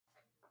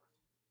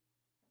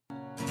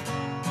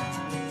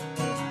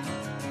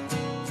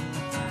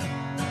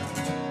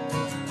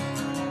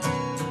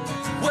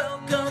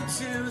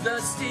to the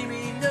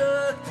Steamy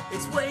Nook.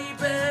 It's way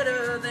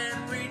better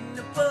than reading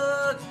a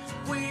book.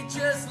 We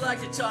just like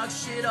to talk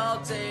shit all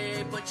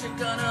day, but you're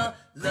gonna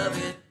love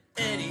it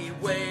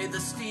anyway. The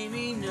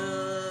Steamy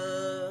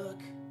Nook.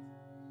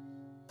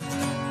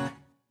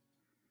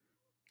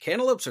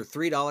 Cantaloupes are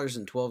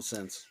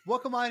 $3.12.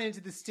 Welcome on into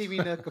the Steamy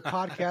Nook, a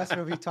podcast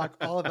where we talk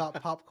all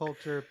about pop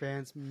culture,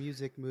 bands,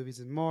 music, movies,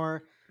 and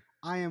more.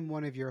 I am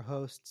one of your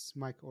hosts,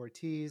 Mike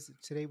Ortiz.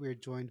 Today we are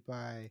joined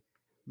by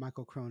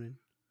Michael Cronin.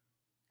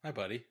 Hi,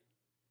 buddy.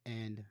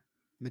 And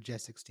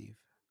Majestic Steve.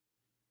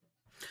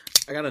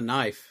 I got a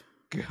knife.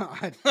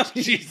 God,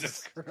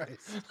 Jesus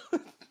Christ.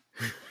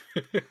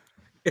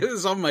 It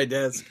was on my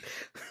desk.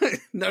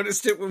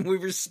 Noticed it when we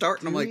were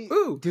starting. I'm like,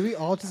 ooh. Do we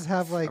all just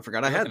have like... I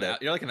forgot I had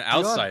that. You're like an Do you all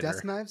have outsider.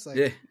 desk knives? Like,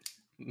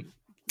 Yeah.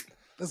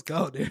 Let's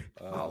go, dude.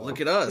 Oh, look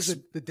at us.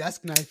 The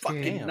desk knife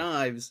Fucking game.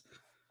 knives.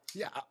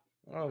 Yeah.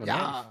 Oh, Yeah.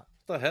 yeah.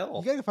 What the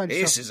hell? You gotta find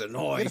This yourself, is a you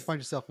gotta knife. find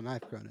yourself a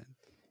knife, Cronin.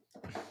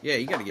 Yeah,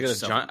 you got to get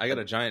yourself. I got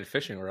a giant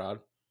fishing rod.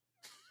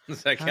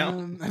 Does that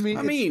count? I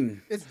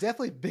mean, it's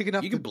definitely big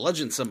enough you to can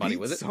bludgeon somebody beat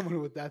with it.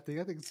 someone with that thing.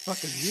 I think it's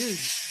fucking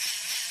huge.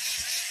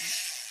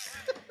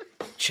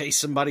 Chase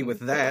somebody with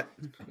that.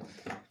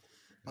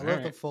 I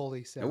love the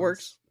Foley sounds. It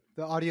works.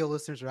 The audio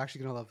listeners are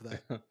actually going to love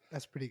that.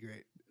 That's pretty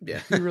great.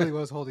 Yeah. He really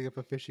was holding up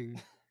a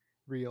fishing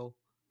reel.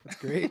 That's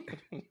great.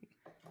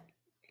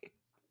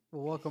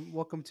 Well,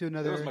 welcome to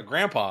That was another my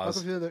grandpa's.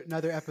 welcome to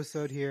another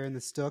episode here in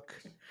the Stook.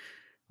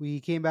 We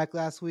came back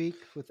last week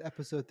with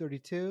episode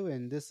 32,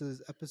 and this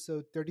is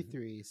episode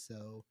 33.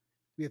 So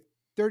we have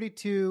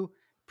 32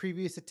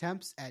 previous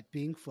attempts at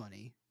being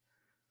funny.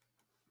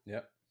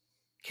 Yep.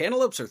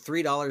 Cantaloupes are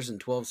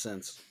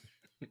 $3.12.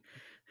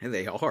 And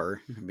they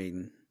are. I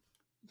mean,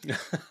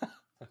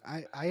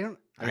 I don't.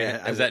 I mean, I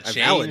has that I changed?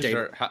 validated-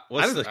 Or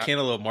what's the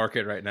cantaloupe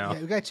market right now?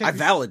 Yeah, we gotta check. I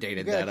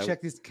validated we gotta that.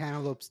 check these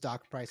cantaloupe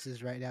stock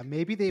prices right now.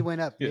 Maybe they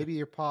went up. Yeah. Maybe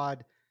your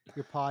pod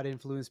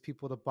influenced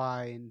people to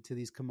buy into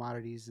these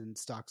commodities, and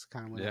stocks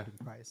kind of went up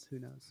in price. Who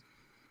knows?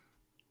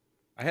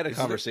 I had a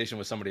conversation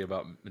with somebody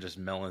about just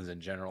melons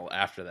in general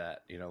after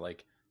that. You know,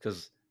 like,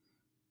 because,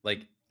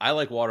 like, I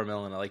like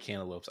watermelon. I like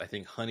cantaloupes. I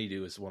think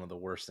honeydew is one of the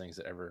worst things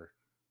that ever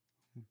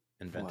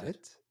invented.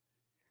 What?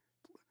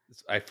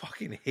 I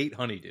fucking hate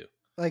honeydew.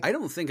 Like, I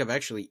don't think I've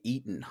actually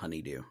eaten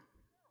honeydew.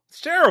 It's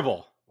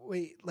terrible.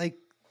 wait, like,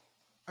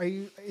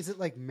 is it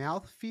like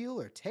mouthfeel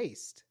or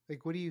taste?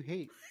 Like, what do you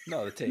hate?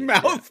 No, the taste.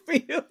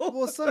 Mouthfeel.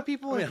 Well, some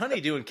people. I mean,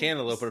 honeydew and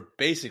cantaloupe are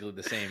basically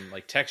the same,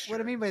 like, texture.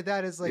 What I mean by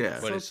that is like Yeah.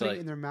 someone But it's putting like-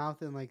 it in their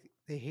mouth and like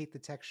they hate the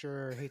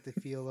texture or hate the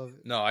feel of.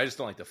 No, I just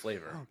don't like the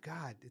flavor. Oh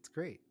God, it's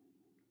great.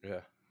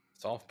 Yeah.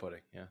 It's off-putting,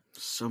 yeah.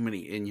 So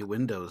many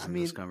innuendos I in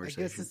mean, this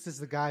conversation. I guess this is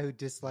the guy who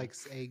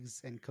dislikes eggs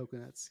and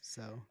coconuts.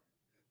 So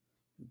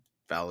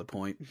Valid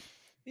point.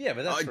 Yeah,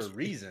 but that's Oh, for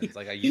reasons.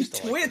 Like, I He used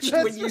to like twitched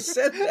those when you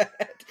said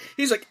that.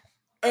 He's like,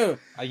 oh.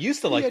 I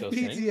used to he like had those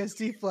things.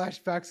 PTSD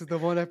flashbacks of the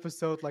one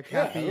episode like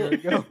half a Yeah. year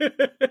ago.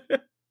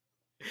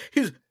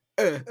 He's,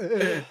 I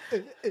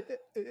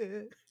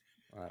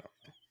don't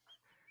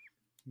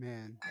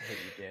Man, I hate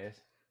you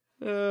guys.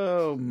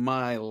 oh,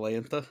 my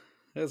Lanta.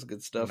 That's good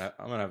I'm stuff.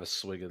 gonna have a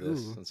swig of this.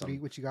 ooh,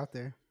 And what you got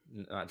there?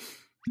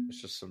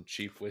 it's just some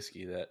cheap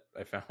whiskey that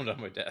I found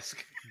on my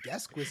desk.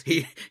 Desk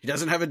whiskey. He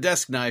doesn't have a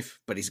desk knife,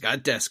 but he's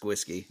got desk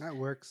whiskey. That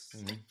works.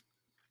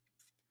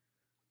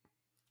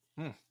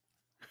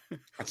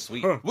 That's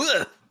sweet. Huh.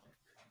 Blech.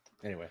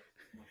 Anyway,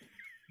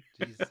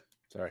 Jeez.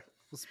 sorry.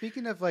 Well,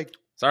 speaking of like,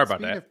 Sorry about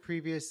speaking that. of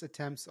previous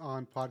attempts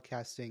on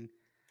podcasting,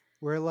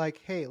 we're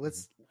like, hey,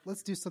 let's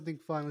do something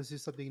fun. Let's do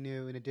something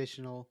new and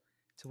additional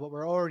to what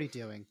we're already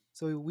doing.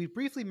 So we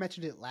briefly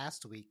mentioned it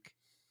last week,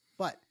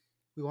 but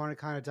we want to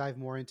kind of dive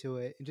more into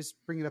it and just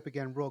bring it up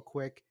again real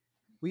quick.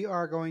 We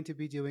are going to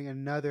be doing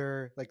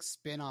another like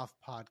spin-off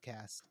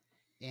podcast,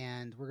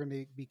 and we're going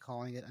to be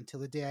calling it Until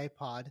the Day I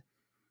Pod.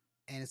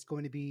 And it's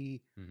going to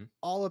be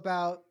all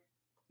about,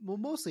 well,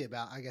 mostly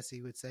about, I guess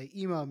you would say,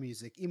 emo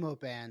music, emo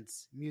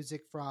bands,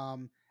 music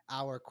from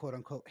our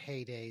quote-unquote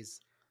heydays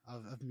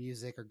of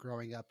music or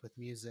growing up with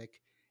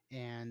music.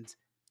 And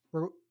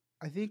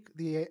I think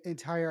the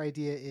entire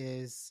idea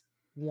is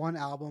one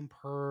album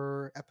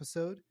per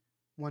episode,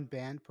 one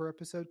band per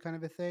episode kind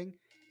of a thing.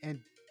 And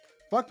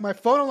fuck, my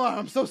phone alarm,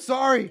 I'm so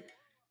sorry.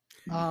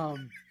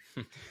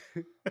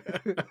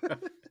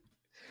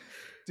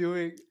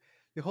 Doing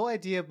the whole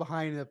idea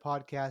behind the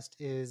podcast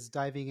is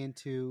diving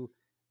into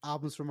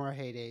albums from our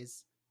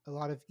heydays, a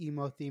lot of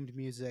emo themed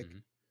music,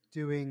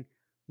 doing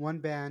one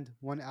band,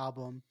 one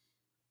album,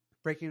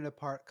 breaking it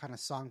apart kind of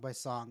song by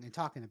song and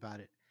talking about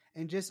it,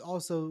 and just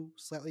also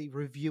slightly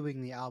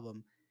reviewing the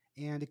album.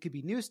 And it could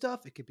be new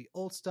stuff, it could be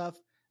old stuff,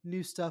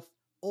 new stuff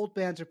old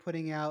bands are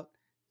putting out,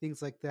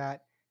 things like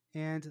that.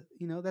 And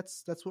you know,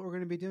 that's what we're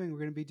going to be doing. We're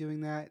going to be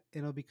doing that,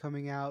 and it'll be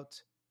coming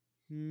out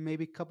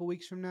maybe a couple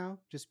weeks from now,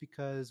 just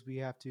because we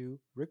have to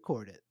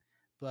record it.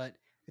 But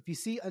if you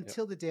see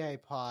Until the Day I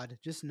Pod,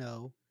 just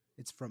know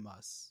it's from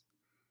us.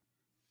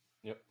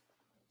 Yep.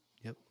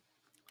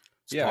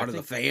 It's part of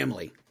the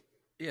family.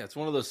 Yeah, it's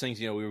one of those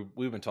things, you know,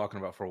 we've been talking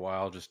about for a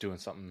while, just doing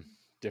something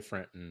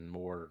different and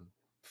more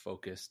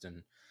focused.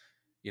 And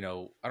I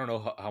don't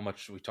know how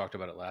much we talked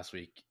about it last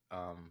week.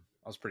 I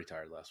was pretty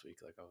tired last week.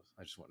 Like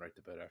I just went right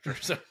to bed after,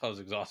 so I was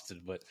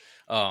exhausted. But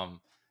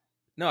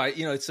no,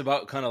 it's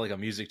about kind of like a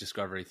music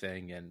discovery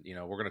thing, and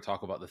we're going to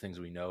talk about the things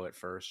we know at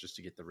first, just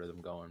to get the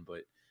rhythm going.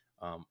 But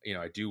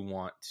I do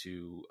want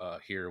to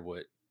hear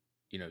what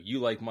you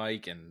like,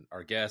 Mike, and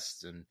our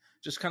guests, and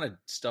just kind of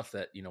stuff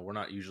that we're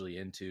not usually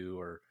into,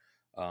 or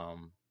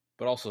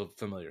but also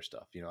familiar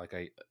stuff.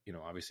 Like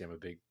obviously I'm a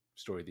big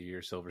Story of the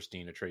Year,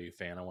 Silverstein, Atreyu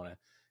fan. I want to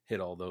hit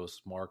all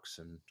those marks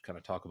and kind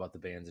of talk about the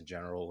bands in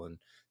general and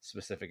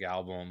specific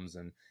albums,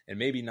 and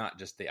maybe not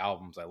just the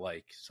albums I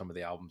like. Some of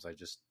the albums I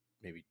just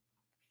maybe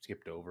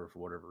skipped over for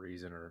whatever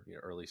reason, or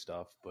early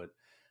stuff. But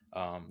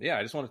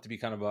I just want it to be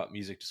kind of about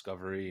music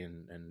discovery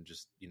and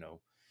just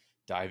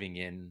diving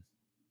in,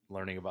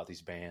 learning about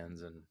these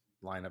bands and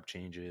lineup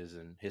changes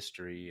and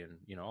history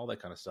and all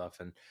that kind of stuff.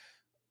 And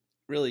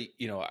really,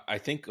 I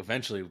think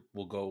eventually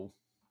we'll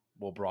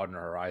broaden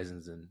our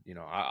horizons, and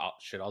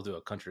I'll do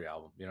a country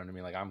album. You know what I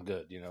mean? Like, I'm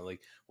good. Like,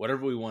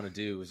 whatever we want to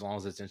do, as long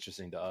as it's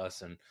interesting to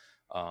us, and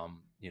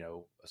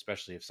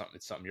especially if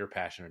it's something you're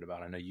passionate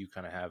about. I know you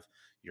kind of have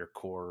your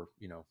core.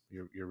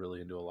 You're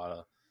really into a lot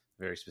of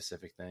very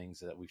specific things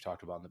that we've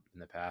talked about in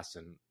the past,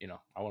 and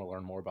I want to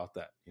learn more about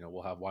that.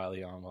 We'll have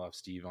Wiley on, we'll have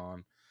Steve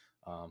on,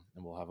 and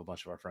we'll have a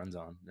bunch of our friends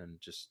on, and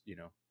just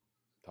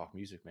talk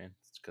music, man.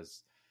 It's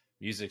because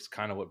music's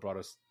kind of what brought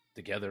us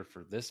together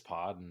for this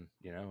pod, and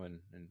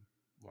and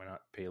why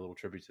not pay a little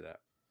tribute to that?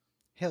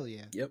 Hell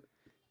yeah. Yep.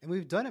 And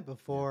we've done it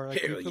before.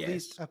 Like, Hell we've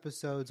released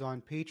episodes on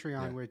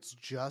Patreon where it's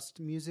just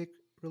music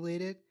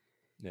related.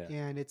 Yeah.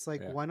 And it's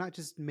like, why not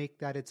just make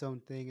that its own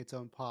thing, its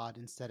own pod,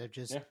 instead of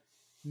just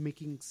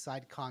making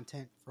side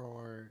content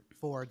for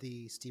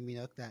the Steamy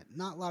Nook that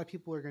not a lot of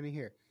people are going to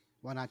hear?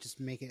 Why not just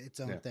make it its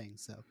own thing?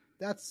 So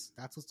that's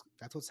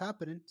what's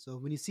happening. So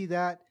when you see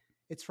that,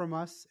 it's from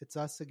us. It's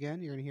us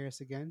again. You're going to hear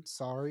us again.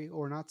 Sorry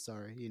or not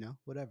sorry,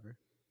 whatever.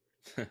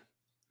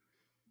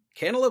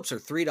 Cantaloupes are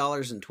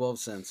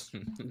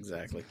 $3.12.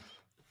 Exactly.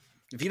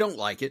 If you don't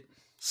like it,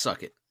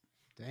 suck it.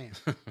 Damn.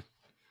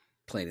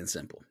 Plain and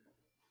simple.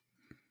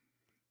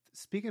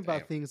 Speaking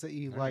about things that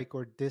you like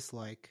or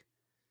dislike,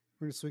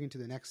 we're going to swing into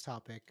the next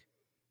topic.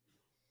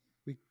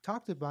 We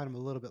talked about them a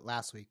little bit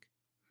last week.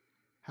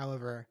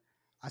 However,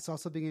 I saw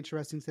something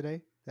interesting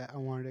today that I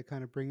wanted to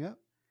kind of bring up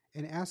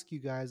and ask you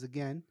guys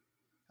again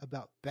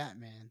about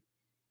Batman.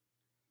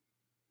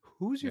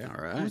 Who's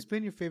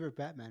been your favorite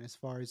Batman as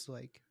far as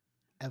like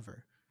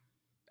ever?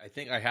 I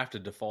think I have to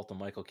default to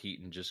Michael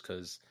Keaton, just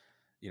because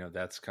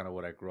that's kind of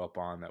what I grew up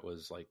on. That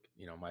was like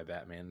my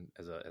Batman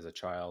as a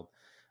child.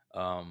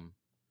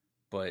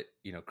 But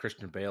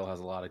Christian Bale has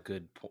a lot of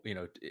good.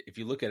 If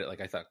you look at it,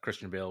 like, I thought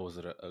Christian Bale was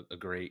a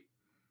great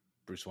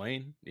Bruce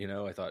Wayne.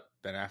 I thought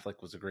Ben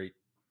Affleck was a great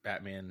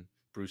Batman,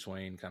 Bruce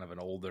Wayne, kind of an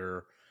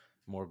older,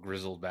 more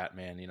grizzled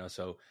Batman.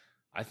 So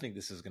I think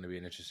this is going to be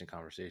an interesting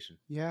conversation.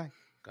 Yeah.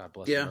 God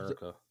bless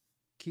America.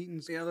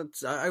 Keaton's. Yeah,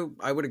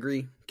 I would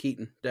agree.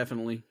 Keaton,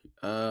 definitely.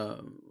 I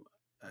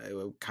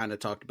kind of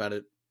talked about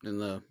it in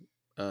the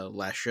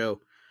last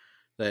show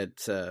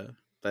that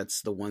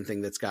that's the one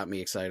thing that's got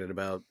me excited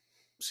about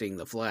seeing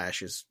The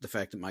Flash, is the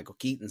fact that Michael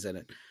Keaton's in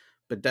it.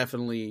 But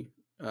definitely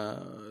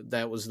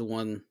that was the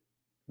one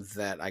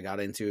that I got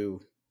into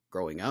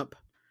growing up.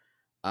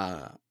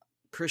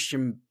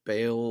 Christian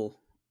Bale,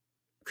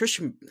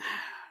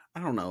 I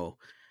don't know.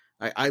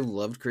 I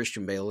loved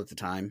Christian Bale at the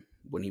time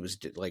when he was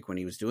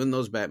doing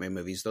those Batman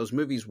movies. Those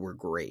movies were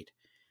great.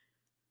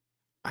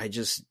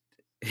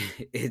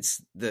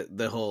 It's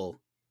the whole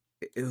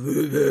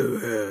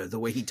the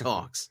way he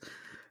talks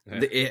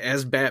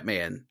as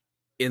Batman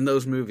in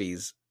those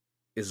movies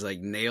is like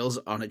nails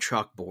on a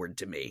chalkboard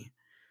to me.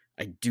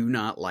 I do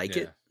not like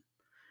it.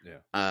 Yeah.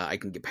 I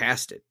can get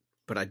past it,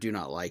 but I do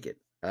not like it.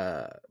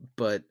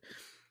 But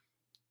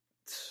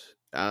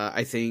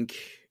I think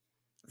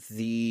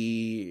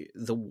the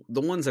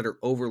ones that are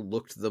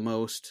overlooked the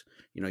most,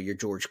 your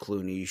George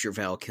Clooney's, your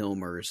Val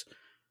Kilmer's,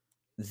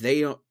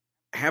 they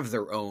have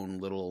their own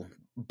little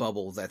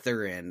bubble that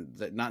they're in,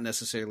 that not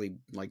necessarily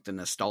like the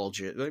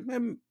nostalgia. Like,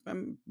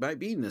 might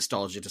be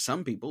nostalgia to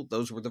some people.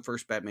 Those were the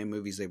first Batman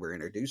movies they were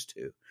introduced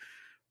to.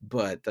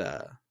 But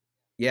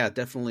yeah,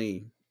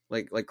 definitely,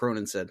 like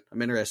Cronin said,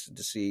 I'm interested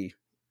to see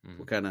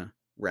what kind of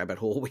rabbit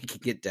hole we can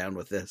get down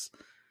with this.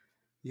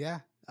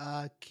 Yeah,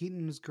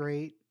 Keaton was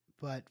great,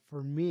 but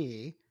for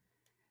me,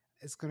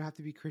 it's gonna have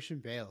to be Christian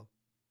Bale.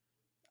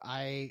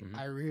 I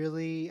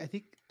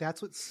think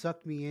that's what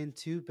sucked me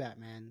into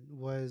Batman,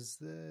 was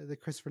the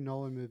Christopher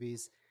Nolan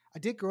movies. I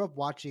did grow up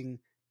watching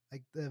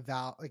like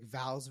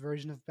Val's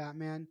version of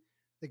Batman.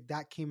 Like,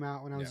 that came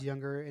out when I was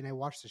younger, and I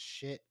watched the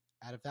shit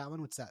out of that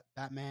one. What's that?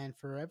 Batman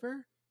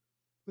Forever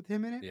with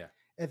him in it. Yeah.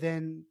 And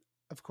then,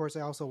 of course,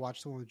 I also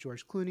watched the one with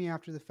George Clooney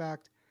after the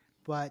fact.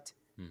 But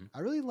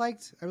I really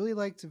liked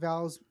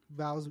Val's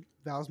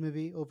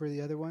movie over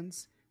the other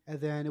ones. And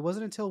then it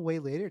wasn't until way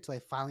later till I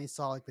finally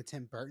saw like the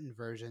Tim Burton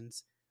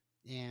versions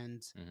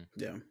And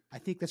Yeah. I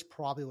think that's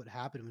probably what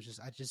happened. Was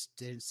just I just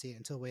didn't see it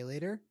until way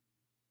later.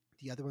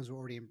 The other ones were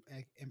already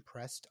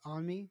impressed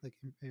on me, like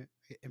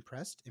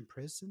impressed,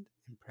 imprisoned,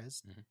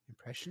 impressed,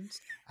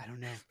 impressions. I don't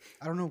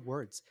know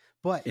words,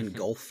 but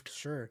Engulfed.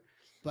 sure.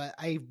 But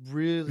I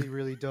really,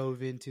 really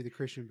dove into the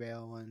Christian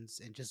Bale ones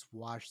and just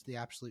watched the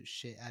absolute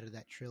shit out of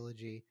that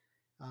trilogy.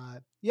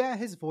 Yeah,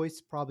 his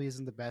voice probably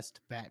isn't the best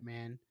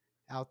Batman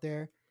out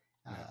there.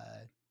 No.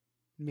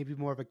 Maybe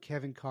more of a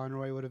Kevin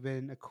Conroy would have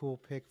been a cool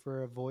pick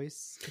for a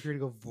voice if you're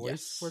gonna go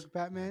voice for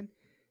Batman.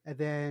 And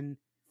then,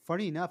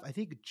 funny enough, I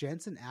think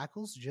Jensen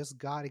Ackles just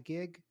got a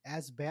gig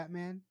as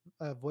Batman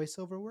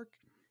voiceover work.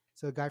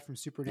 So a guy from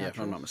Supernatural. Yeah, if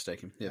I'm not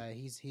mistaken. Yeah.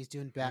 He's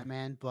doing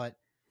Batman, but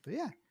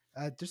yeah,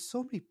 there's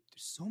so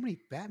many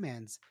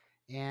Batmans.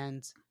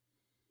 And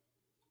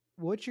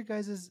what's your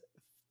guys'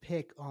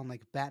 pick on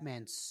like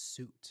Batman's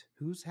suit?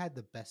 Who's had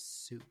the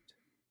best suit?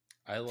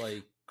 I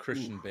like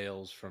Christian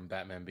Bale's from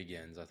Batman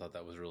Begins. I thought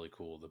that was really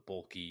cool. The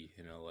bulky,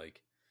 because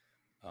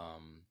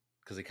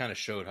they kind of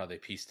showed how they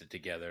pieced it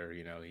together.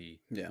 He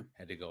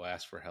had to go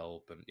ask for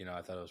help, and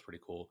I thought it was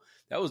pretty cool.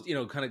 That was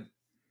kind of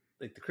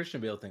like the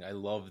Christian Bale thing. I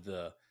love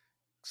the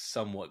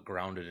somewhat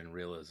grounded in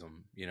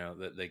realism.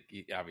 That like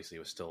obviously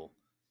it was still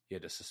he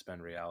had to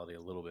suspend reality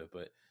a little bit,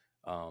 but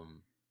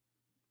goddamn.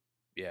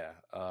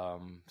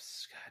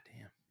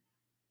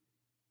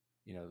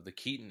 The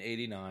Keaton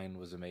 '89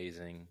 was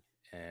amazing.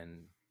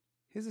 And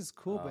his is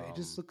cool, but it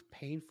just looked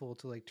painful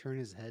to like turn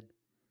his head.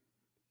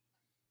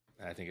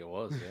 I think it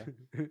was, yeah.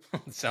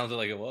 It sounded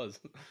like it was.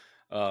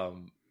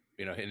 And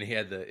he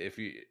had I don't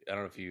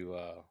know if you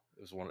it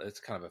was it's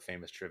kind of a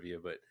famous trivia,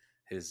 but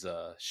his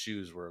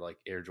shoes were like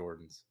Air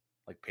Jordans,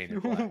 like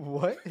painted black.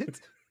 What?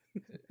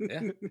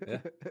 yeah.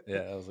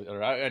 I was like,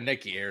 or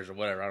Nike Airs or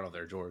whatever. I don't know if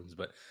they're Jordans,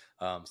 but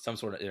some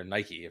sort of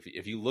Nike.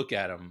 If you look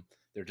at them,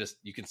 they're just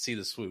you can see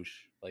the swoosh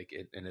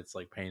and it's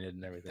like painted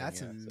and everything.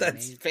 That's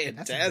that's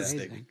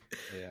fantastic.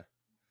 Yeah.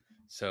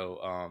 So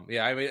I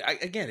mean,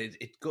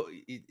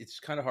 it's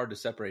kind of hard to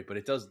separate,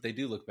 but they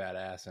do look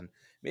badass, and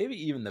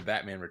maybe even the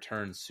Batman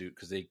Returns suit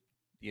because they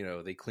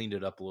cleaned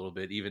it up a little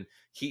bit. Even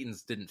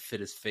Keaton's didn't fit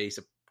his face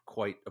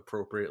quite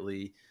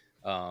appropriately.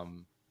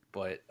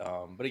 But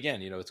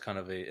again, it's kind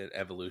of an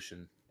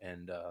evolution,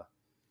 and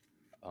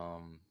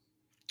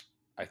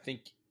I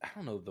think I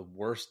don't know the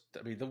worst.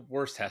 I mean, the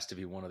worst has to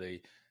be one of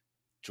the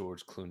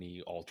George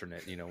Clooney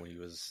alternate. When he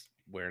was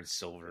wearing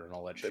silver and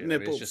all that shit. I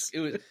mean, it was,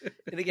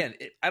 and again,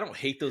 I don't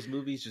hate those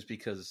movies just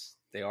because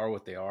they are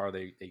what they are.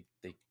 They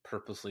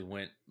purposely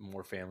went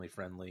more family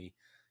friendly,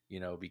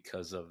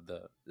 because of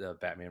the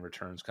Batman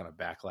Returns kind of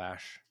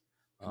backlash.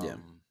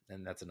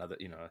 And that's another,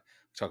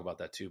 talk about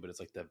that too. But it's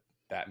like the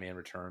Batman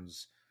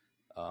Returns.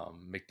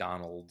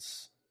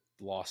 McDonald's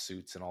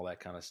lawsuits and all that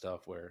kind of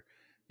stuff where,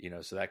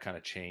 so that kind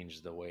of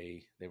changed the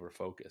way they were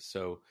focused.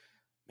 So,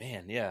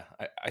 man, yeah,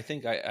 I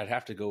think I'd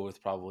have to go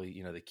with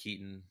probably, the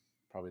Keaton,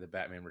 probably the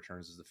Batman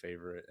Returns is the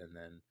favorite. And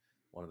then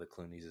one of the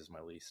Clooney's is my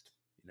least,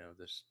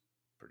 this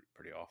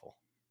pretty awful.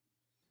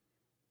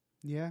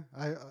 Yeah.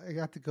 I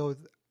got to go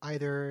with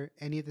either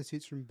any of the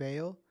suits from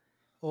Bale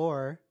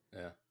or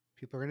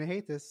people are going to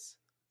hate this,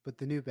 but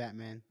the new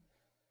Batman,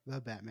 the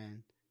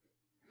Batman.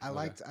 I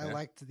liked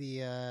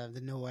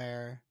the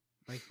noir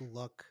like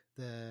look,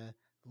 the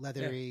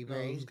leathery,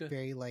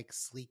 very like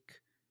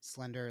sleek,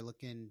 slender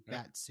looking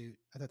bat suit.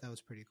 I thought that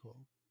was pretty cool.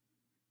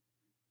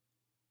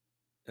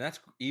 And that's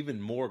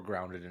even more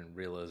grounded in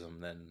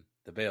realism than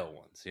the Bale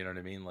ones. You know what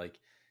I mean? Like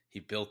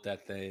he built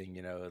that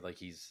thing. Like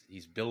he's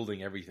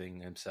building everything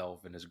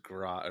himself in his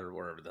garage or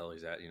wherever the hell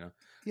he's at.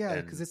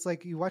 Yeah, because it's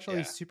like you watch all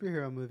these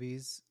superhero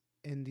movies.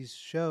 In these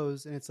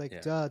shows, and it's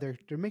like, duh, they're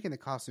making the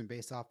costume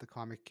based off the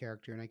comic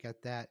character, and I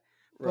get that.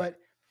 Right. But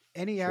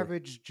any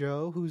average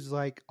Joe who's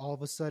like all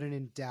of a sudden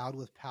endowed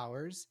with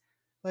powers,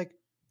 like,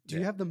 do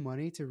you have the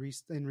money to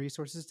and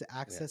resources to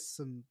access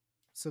some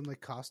like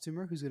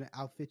costumer who's going to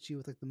outfit you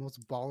with like the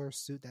most baller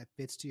suit that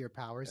fits to your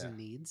powers and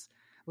needs?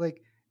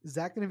 Like, is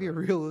that going to be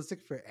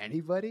realistic for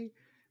anybody?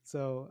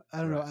 So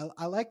I don't know.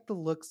 I like the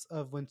looks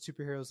of when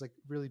superheroes like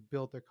really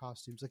build their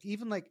costumes, like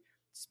even like.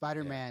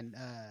 Spider-Man,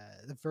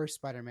 the first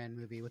Spider-Man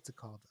movie, what's it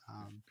called?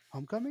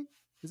 Homecoming?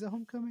 Is it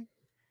Homecoming?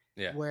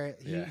 Yeah. Where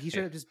he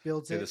sort of just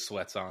builds it. The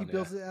sweats on. He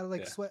builds it out of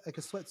like sweat, like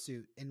a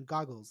sweatsuit and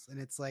goggles, and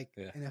it's like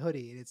in a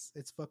hoodie, and it's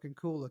fucking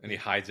cool looking. And he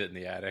hides it in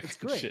the attic. It's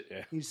great. Shit,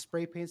 yeah. He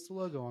spray paints the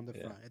logo on the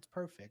front. It's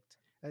perfect.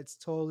 It's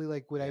totally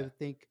like what I would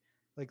think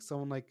like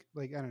someone like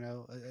I don't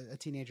know a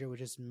teenager would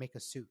just make a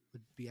suit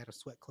would be out of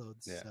sweat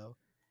clothes. Yeah. So.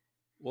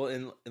 Well,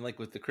 and like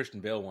with the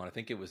Christian Bale one, I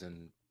think it was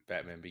in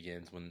Batman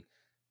Begins when.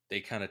 They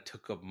kind of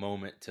took a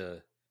moment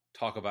to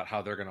talk about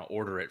how they're going to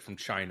order it from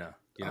China,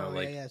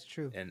 it's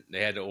true. And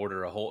they had to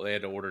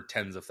order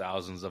tens of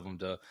thousands of them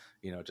to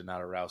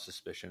not arouse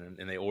suspicion.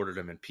 And they ordered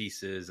them in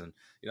pieces. And,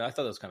 I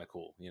thought that was kind of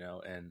cool,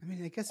 and I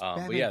mean, I guess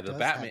Batman does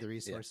have the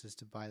resources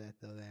to buy that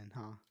though then,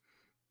 huh?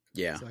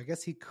 Yeah. So I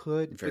guess he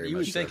could. But you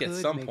would think at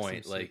some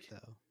point, like,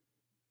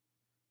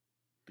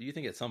 but you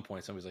think at some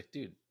point somebody's like,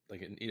 dude,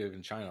 like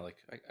in China, like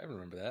I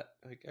remember that,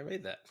 like I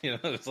made that,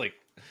 it's like,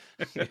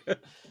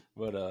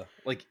 but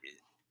like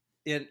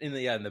in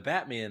the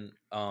Batman,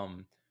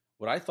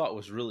 what I thought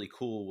was really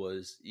cool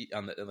was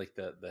on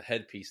the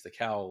headpiece, the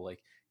cowl,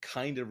 like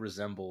kind of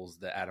resembles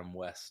the Adam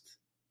West.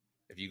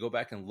 If you go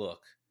back and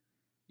look,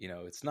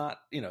 it's not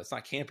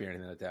campy or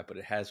anything like that, but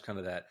it has kind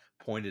of that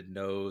pointed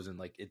nose, and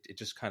like it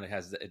just kind of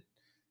has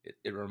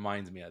it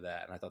reminds me of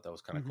that, and I thought that was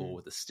kind of cool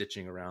with the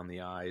stitching around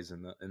the eyes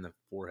and the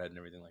forehead and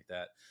everything like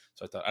that.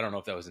 So I don't know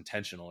if that was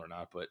intentional or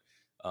not, but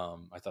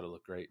I thought it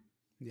looked great.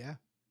 Yeah.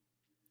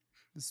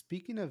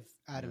 Speaking of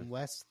Adam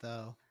West,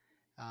 though,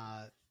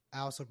 I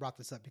also brought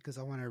this up because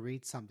I want to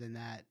read something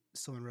that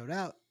someone wrote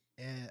out.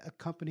 A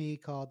company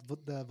called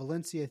the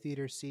Valencia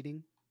Theater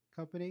Seating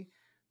Company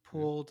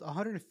pulled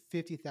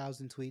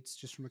 150,000 tweets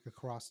just from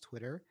across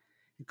Twitter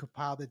and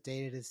compiled the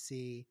data to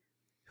see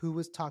who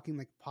was talking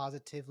like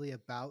positively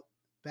about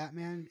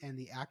Batman and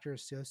the actor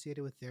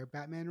associated with their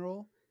Batman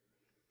role.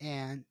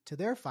 And to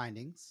their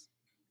findings,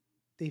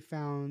 they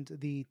found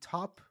the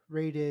top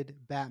rated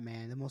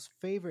Batman, the most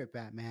favorite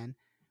Batman,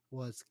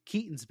 was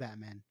Keaton's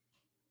Batman.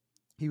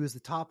 He was the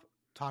top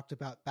talked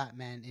about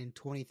Batman in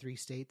 23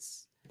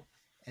 states.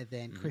 And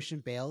then Christian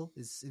Bale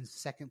is in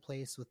second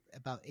place with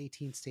about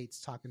 18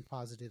 states talking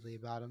positively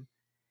about him.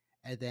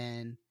 And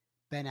then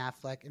Ben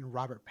Affleck and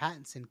Robert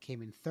Pattinson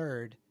came in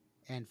third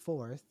and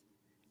fourth.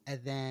 And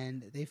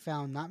then they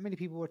found not many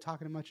people were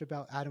talking much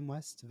about Adam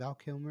West, Val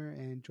Kilmer,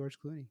 and George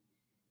Clooney.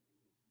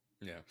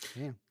 Yeah,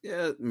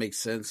 it makes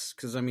sense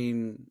because I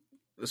mean,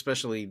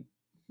 especially,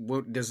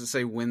 does it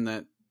say when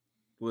that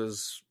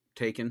was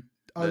taken?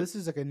 Oh, this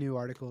is like a new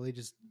article. They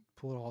just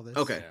pulled all this.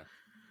 Okay.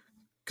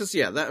 Because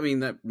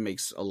that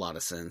makes a lot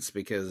of sense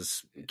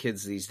because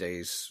kids these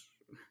days,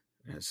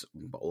 as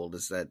old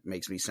as that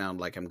makes me sound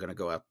like I'm going to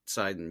go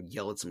outside and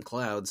yell at some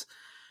clouds,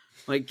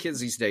 like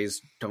kids these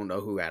days don't know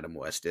who Adam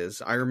West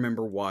is. I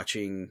remember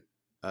watching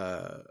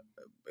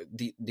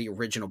the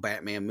original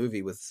Batman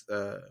movie with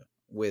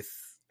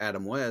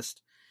Adam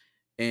West,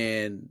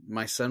 and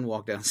my son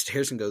walked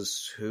downstairs and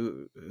goes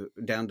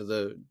down to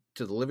the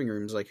living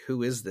room. He's like,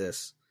 "Who is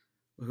this?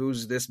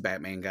 Who's this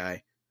Batman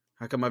guy?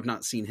 How come I've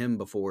not seen him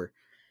before?"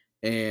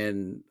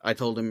 And I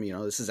told him,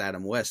 this is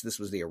Adam West. This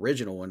was the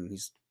original one.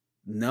 He's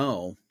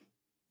no,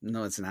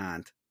 it's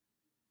not.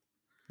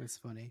 That's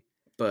funny.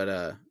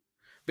 But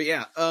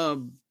yeah,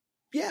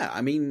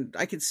 I mean,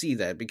 I could see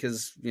that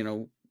because,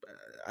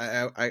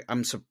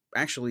 I'm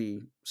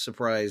actually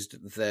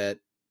surprised that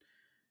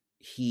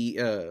he,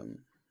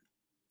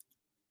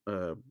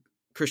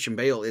 Christian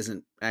Bale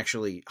isn't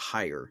actually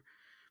higher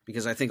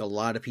because I think a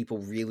lot of people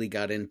really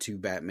got into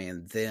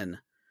Batman then.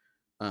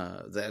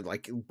 That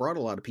like brought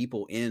a lot of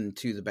people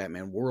into the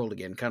Batman world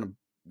again, kind of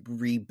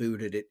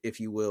rebooted it, if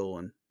you will,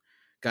 and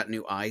got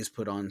new eyes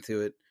put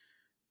onto it.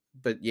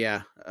 But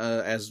yeah,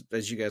 as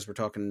you guys were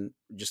talking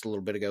just a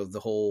little bit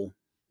ago,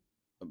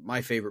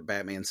 my favorite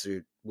Batman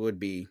suit would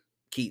be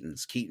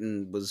Keaton's.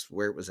 Keaton was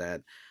where it was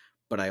at,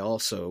 but I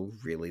also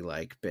really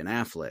like Ben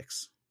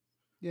Affleck's.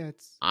 Yeah,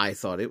 I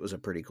thought it was a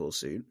pretty cool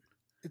suit.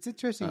 It's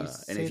interesting you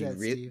say that,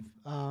 Steve.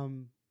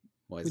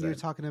 When you were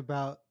talking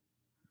about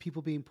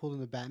people being pulled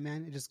into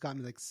Batman, it just got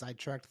me like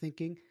sidetracked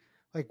thinking,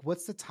 like,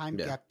 what's the time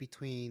gap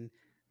between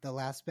the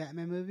last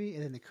Batman movie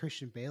and then the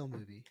Christian Bale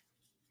movie?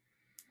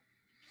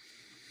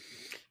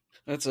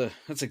 That's a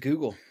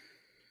Google.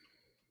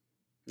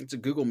 It's a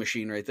Google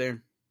machine right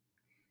there.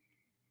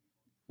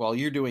 While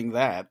you're doing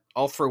that,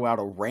 I'll throw out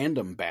a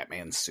random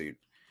Batman suit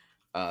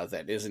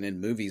that isn't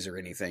in movies or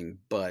anything,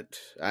 but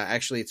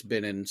actually it's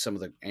been in some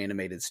of the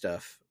animated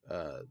stuff.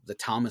 The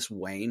Thomas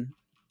Wayne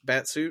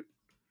Batsuit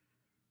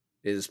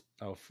is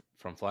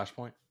from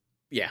Flashpoint.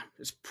 Yeah,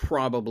 it's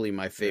probably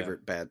my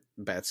favorite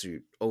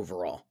Batsuit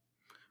overall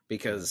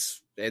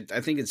because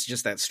I think it's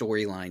just that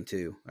storyline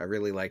too. I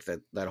really like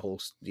that whole,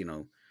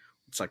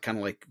 it's like kind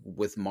of like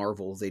with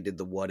Marvel, they did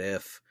the What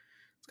If.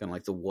 It's kind of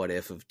like the What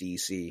If of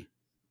DC.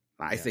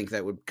 I think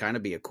that would kind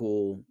of be a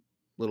cool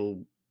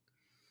little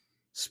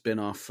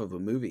spin-off of a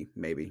movie,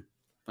 maybe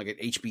like an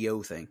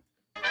HBO thing.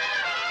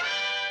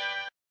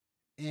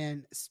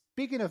 And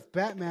speaking of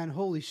Batman,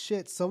 holy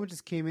shit, someone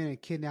just came in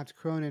and kidnapped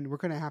Cronin. We're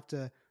going to have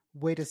to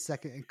wait a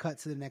second and cut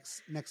to the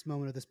next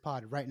moment of this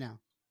pod right now.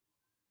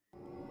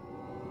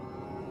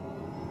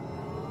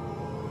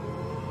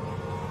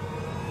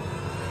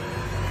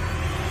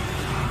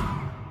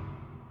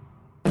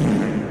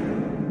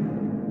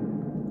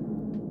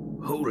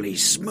 Holy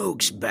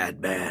smokes,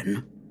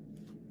 Batman.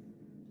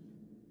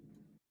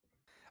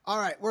 All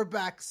right, we're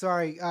back.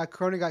 Sorry,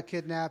 Cronin got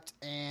kidnapped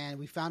and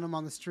we found him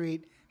on the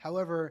street.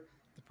 However,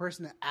 the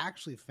person that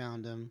actually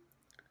found him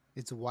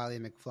is Wiley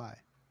McFly.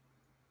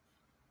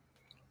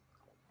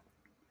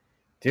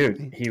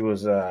 Dude, he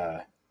was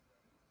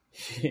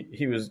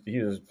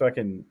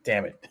fucking,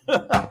 damn it.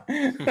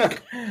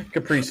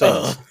 Capri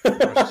Suns.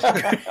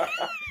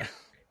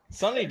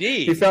 Sunny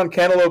D. He found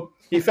cantaloupe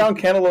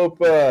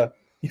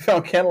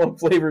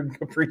flavored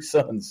Capri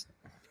Suns.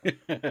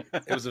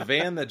 It was a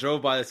van that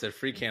drove by that said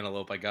free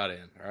cantaloupe. I got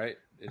in. All right.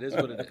 It is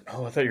what it is.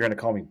 Oh, I thought you were going to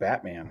call me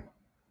Batman.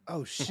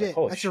 Oh shit!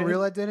 holy That's shit. your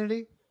real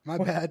identity. My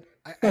What- bad.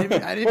 I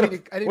didn't What mean a-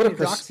 to, I didn't what a mean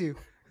to dox you.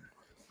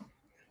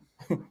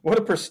 What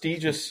a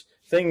prestigious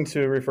thing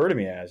to refer to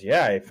me as.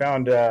 Yeah, I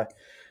found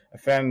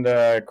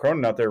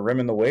Cronin out there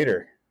rimming the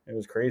waiter. It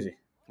was crazy.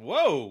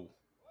 Whoa.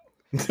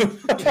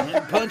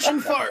 Punching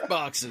fart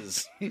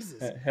boxes.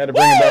 Jesus. Had to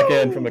bring him back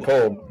in from the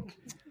cold.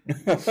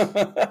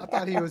 I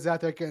thought he was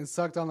out there getting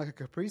sucked on like a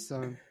Capri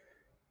Sun.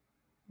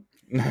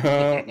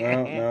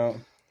 No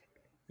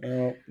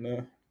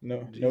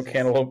Jesus.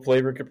 cantaloupe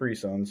flavored Capri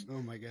Suns.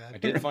 Oh my god. I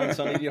did find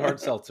Sunny D hard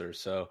seltzer,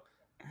 so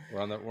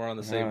we're on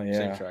the same Oh, yeah.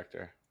 same track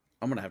there.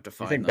 I'm gonna have to Do you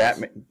find think those.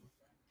 Batman?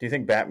 Do you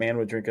think Batman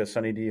would drink a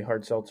Sunny D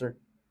hard seltzer?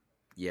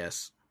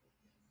 Yes.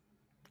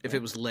 If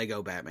it was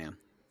Lego Batman.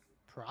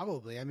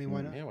 Probably. I mean,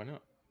 why not? Yeah, why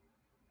not?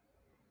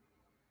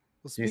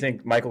 Well, Do you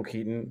think Michael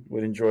Keaton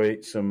would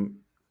enjoy some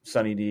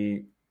Sunny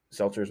D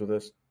seltzers with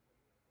us?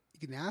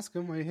 you can ask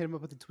him when you hit him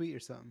up with a tweet or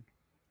something?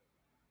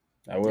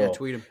 I will. Yeah,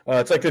 tweet him.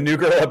 It's like the New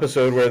Girl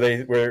episode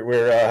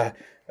where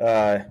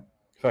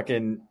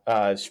fucking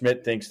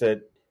Schmidt thinks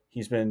that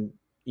he's been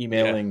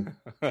emailing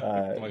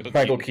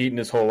Michael Keaton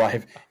his whole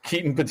life.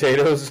 Keaton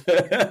Potatoes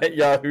at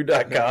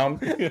yahoo.com.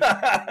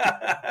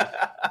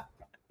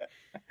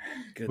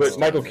 Good But stuff.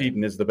 Michael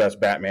Keaton is the best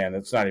Batman.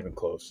 It's not even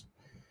close.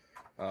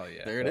 Oh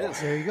yeah. There it is.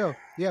 There you go.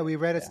 Yeah, we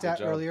read a stat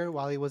job. earlier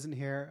while he wasn't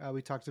here.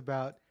 We talked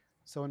about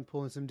someone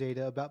pulling some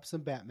data about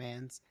some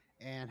Batmans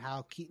and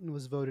how Keaton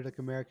was voted like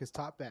America's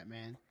top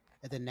Batman.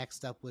 And then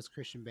next up was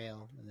Christian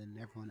Bale and then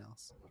everyone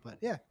else. But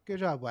yeah, good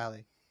job,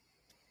 Wiley.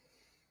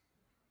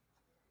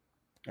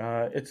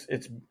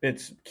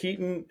 It's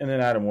Keaton and then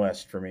Adam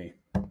West for me.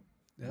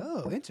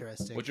 Oh,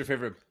 interesting. What's your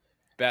favorite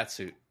bat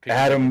suit? Pick your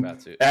Adam favorite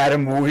bat suit.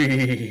 Adam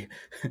Wee.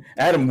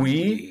 Adam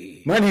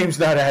Wee? My name's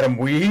not Adam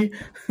Wee.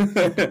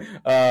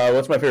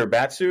 What's my favorite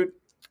bat suit?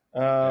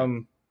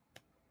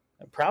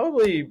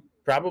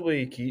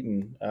 Probably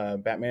Keaton.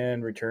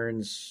 Batman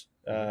Returns.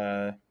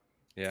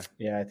 Yeah,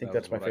 I think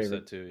that's my what I favorite.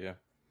 said too.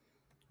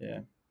 Yeah.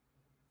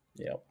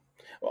 Yeah.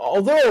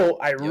 Although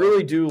I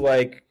really do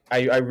like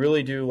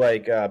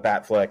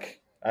Batfleck.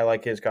 I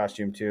like his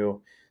costume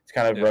too. It's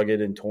kind of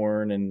rugged and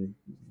torn and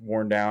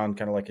worn down,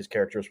 kind of like his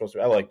character was supposed to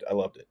be. I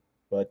loved it.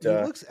 But He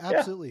looks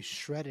absolutely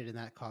shredded in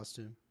that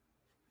costume.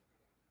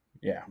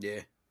 yeah. Yeah.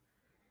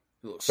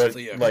 He looks But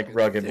thick. like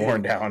rugged,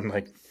 worn down,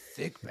 like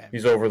Thick Batman.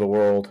 he's over the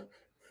world.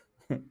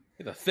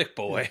 He's a thick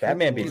boy.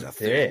 Batman be He's a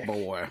thick. thick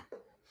boy.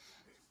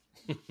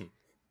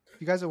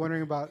 You guys are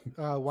wondering about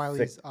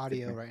Wiley's Thick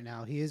audio man. right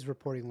now. He is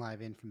reporting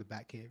live in from the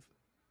Batcave.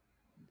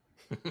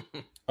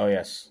 Oh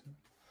yes.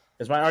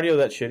 Is my audio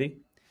that shitty?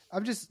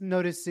 I'm just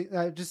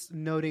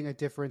noting a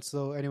difference.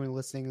 So anyone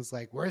listening is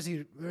like, where's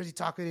he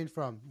talking in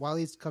from?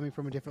 Wiley's coming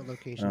from a different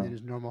location than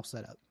his normal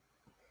setup.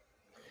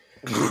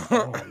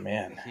 Oh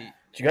man.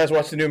 Did you guys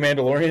watch the new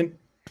Mandalorian?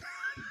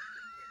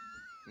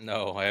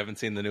 No, I haven't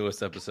seen the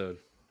newest episode.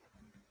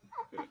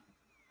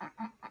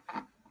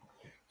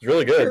 It's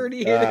really good.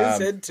 Already hit his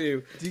head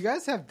too. Do you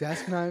guys have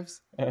desk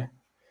knives?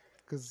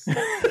 Because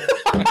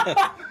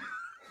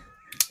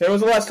When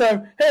was the last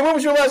time? Hey, when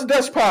was your last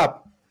desk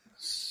pop?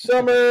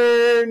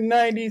 Summer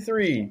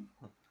 '93.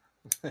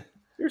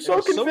 You're so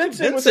You're so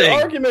convincing with your convincing.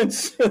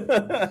 arguments.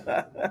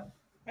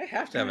 I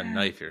have to have a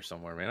knife here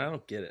somewhere, man. I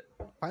don't get it.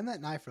 find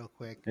that knife real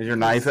quick. Is your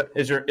knife?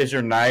 Is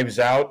your knives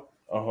out?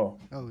 Oh,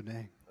 Oh,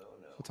 dang.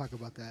 We'll talk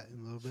about that in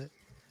a little bit.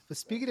 But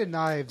speaking of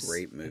knives,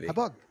 Great movie. how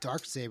about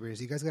dark sabers?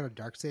 You guys got a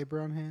dark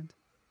saber on hand?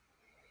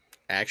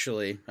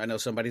 Actually, I know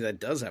somebody that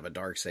does have a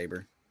dark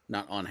saber.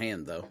 Not on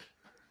hand though.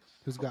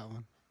 Who's got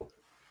one?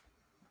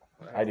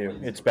 I do.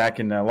 It's back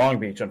in Long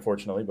Beach,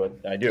 unfortunately, but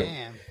I do.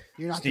 Damn,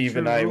 you're not. Steve the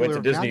and true I went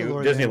ruler to of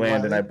Mandalore then,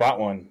 Disneyland, and I Wiley. bought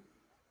one.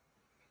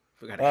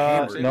 We got a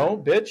hammer. No,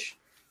 bitch.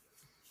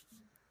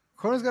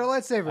 Cronin's got a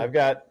lightsaber. I've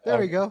got. There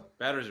we go.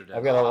 Batteries are dead.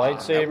 I've got a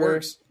That lightsaber.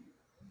 works.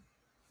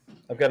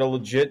 I've got a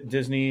legit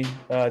Disneyland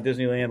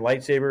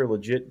lightsaber,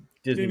 legit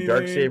Disney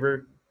dark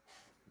saber.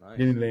 Nice.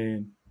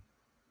 Disneyland.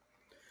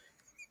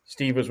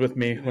 Steve was with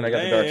me when I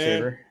got the dark Disneyland.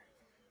 saber.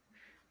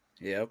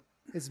 Yep.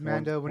 Is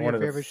Mando one of wanted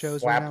your to favorite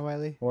shows flap- right now,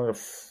 Wiley? I wanted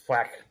to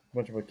whack a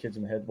bunch of kids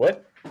in the head.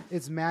 What?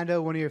 Is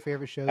Mando one of your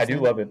favorite shows? I do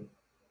then? love it.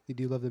 You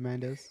do love the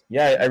Mandos?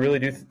 Yeah, I really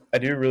do. I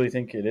do really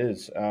think it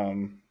is.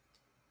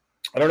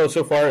 I don't know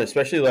so far,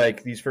 especially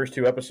like these first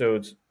two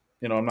episodes.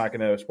 You know, I'm not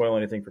going to spoil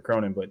anything for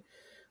Cronin, but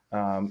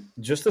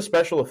just the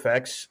special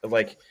effects,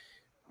 like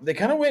they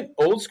kind of went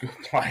old school.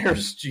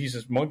 Pliers,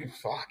 Jesus, monkey,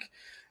 fuck.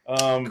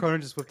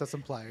 Cronin just whipped out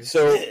some pliers.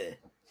 So,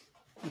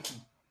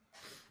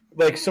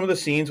 like some of the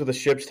scenes with the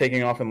ships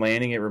taking off and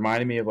landing, it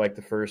reminded me of like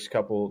the first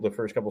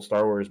couple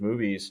Star Wars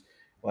movies,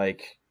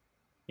 like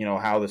you know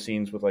how the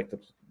scenes with like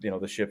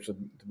the ships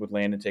would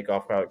land and take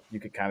off. How you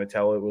could kind of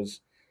tell it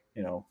was,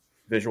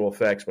 visual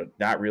effects, but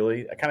not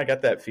really. I kind of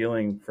got that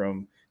feeling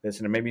from this,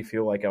 and it made me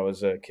feel like I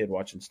was a kid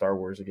watching Star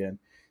Wars again.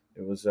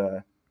 It was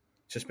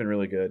just been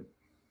really good.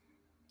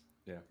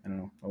 Yeah. I don't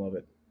know. I love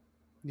it.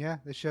 Yeah,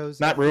 the show's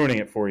Not ruining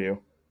it for you.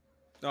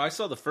 No, I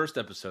saw the first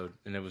episode,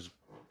 and it was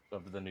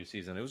of the new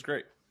season. It was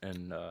great.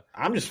 and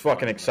I'm just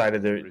fucking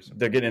excited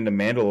they're getting into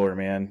Mandalore,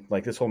 man.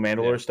 Like this whole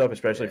Mandalore stuff,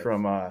 especially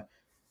from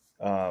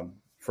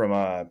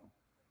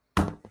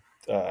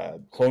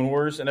Clone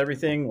Wars and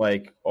everything.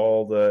 Like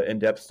all the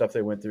in-depth stuff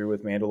they went through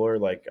with Mandalore.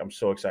 Like I'm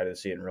so excited to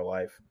see it in real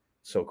life.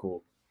 So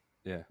cool.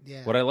 Yeah.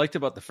 Yeah. What I liked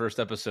about the first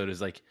episode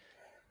is like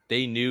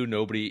they knew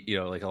nobody,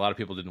 like a lot of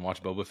people didn't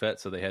watch Boba Fett,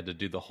 so they had to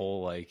do the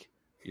whole like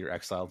you're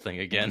exiled thing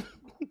again.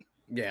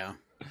 Yeah.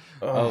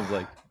 I was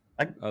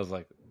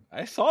like,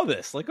 I saw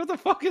this. Like, what the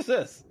fuck is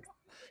this?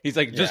 He's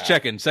like, just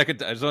checking.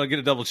 Second, I just want to get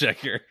a double check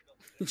here.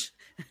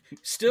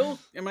 Still,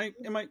 am I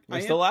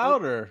still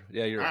out or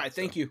yeah? You're all right.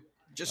 Thank you.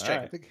 Just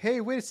checking. Like, hey,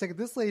 wait a second.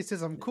 This lady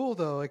says I'm cool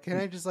though. Like, can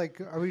I just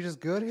are we just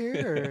good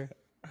here?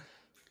 Or?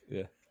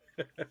 Yeah.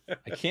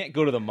 I can't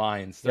go to the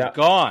mines. They're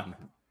gone.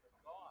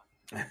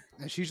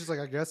 And she's just like,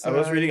 I guess. I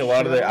was reading a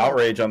lot of the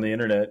outrage on the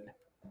internet.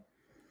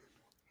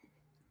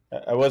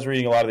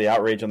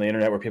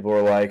 Where people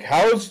were like,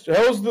 "How's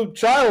the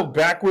child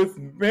back with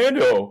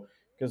Mando?"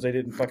 Because they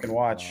didn't fucking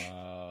watch.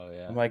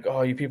 Yeah. I'm like,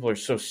 "Oh, you people are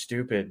so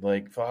stupid!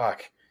 Like,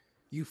 fuck,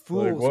 you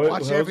fools! Like, Watch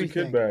how's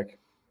everything. the kid back?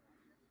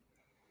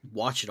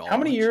 Watch it all. How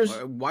many years?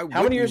 How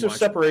many years of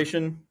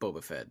separation?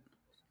 Boba Fett.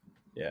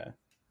 Yeah.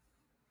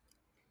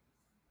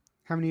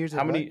 How many years?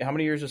 How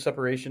many years of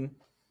separation?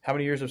 How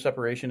many years of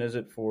separation is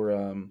it for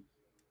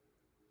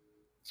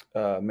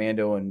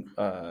Mando and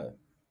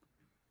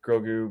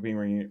Grogu being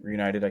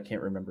reunited? I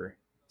can't remember.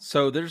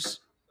 So there's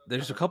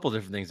a couple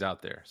different things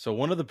out there. So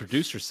one of the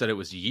producers said it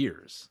was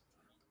years,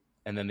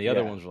 and then the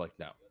other ones were like,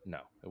 no,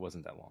 it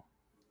wasn't that long.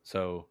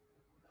 So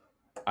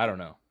I don't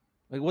know.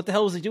 Like, what the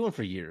hell was he doing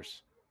for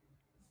years?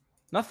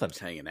 Nothing. Just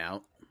hanging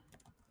out.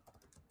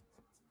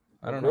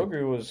 I don't know.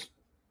 Grogu was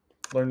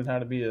learning how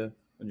to be a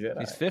Jedi.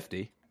 He's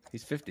 50.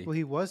 He's 50. Well,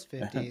 he was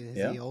 50.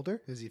 Is he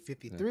older? Is he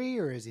 53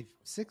 or is he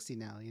 60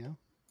 now? You know?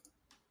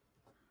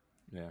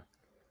 Yeah.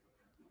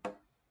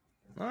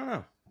 I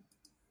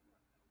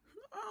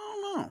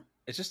don't know.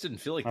 It just didn't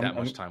feel like that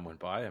much time went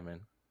by. I mean,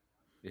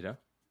 Yeah,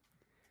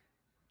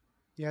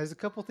 there's a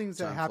couple things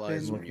that Time happened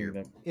flies when you're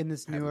in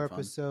this having newer fun.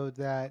 episode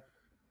that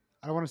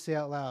I don't want to say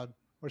out loud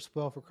or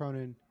spoil for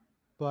Cronin,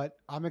 but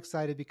I'm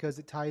excited because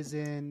it ties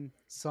in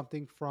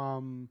something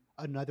from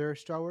another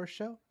Star Wars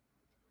show.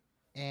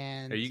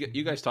 And hey,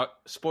 you guys talk.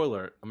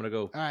 Spoiler. I'm gonna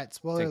go. all right,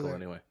 spoiler tinkle alert.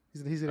 anyway.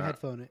 He's gonna All right.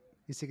 headphone it.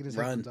 He's taking his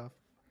Run. headphones off.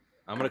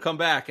 I'm gonna come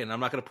back, and I'm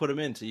not gonna put him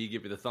in until you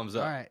give me the thumbs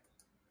up. All right,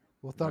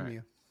 we'll thumb All right.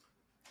 you.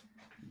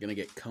 Gonna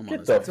get cum on Get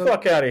his the head.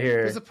 fuck out of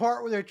here! There's a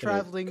part where they're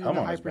traveling come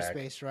into on his back.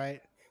 hyperspace,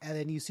 right? And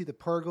then you see the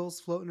Purgles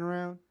floating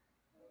around.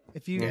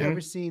 If you've Mhm.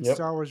 ever seen Yep.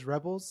 Star Wars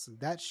Rebels,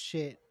 that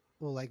shit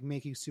will like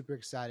make you super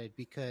excited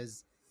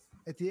because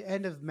at the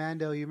end of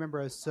Mando, you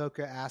remember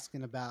Ahsoka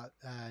asking about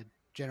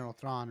General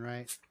Thrawn,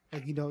 right?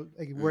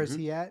 Like, where's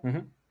he at?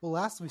 Mhm. Well,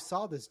 last we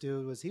saw this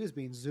dude was he was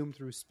being zoomed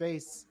through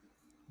space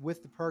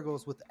with the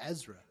Purgles with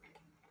Ezra,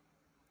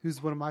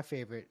 who's one of my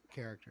favorite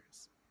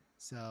characters.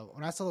 So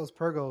when I saw those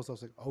Purgles, I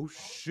was like, oh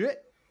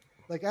shit.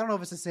 Like, I don't know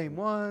if it's the same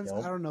ones.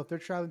 Yep. I don't know if they're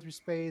traveling through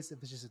space,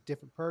 if it's just a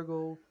different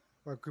Purgle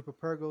or a group of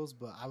Purgles,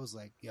 but I was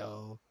like,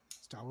 yo,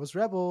 Star Wars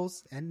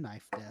Rebels and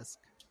Knife Desk.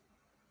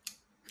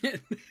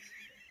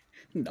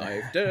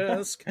 Knife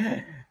desk.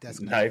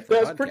 Knife for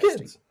desk for podcasting.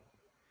 kids.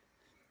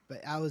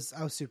 But I was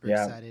super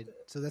Yeah. excited.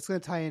 So that's going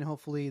to tie in.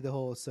 Hopefully, the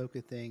whole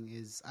Ahsoka thing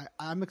is.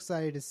 I'm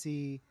excited to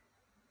see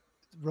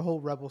the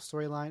whole Rebel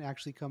storyline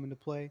actually come into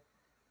play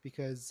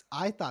because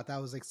I thought that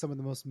was like some of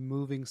the most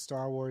moving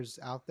Star Wars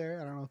out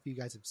there. I don't know if you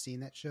guys have seen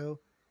that show,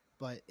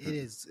 but it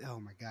is. Oh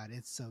my god,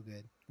 it's so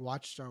good.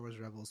 Watch Star Wars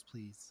Rebels,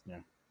 please.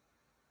 Yeah.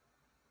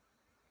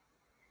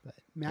 But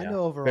Mando Yeah.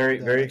 overall, Very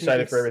though, I very think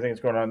excited for it's- everything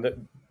that's going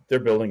on. They're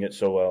building it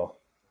so well.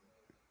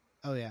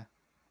 Oh yeah,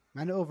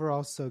 Mando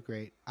overall is so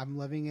great. I'm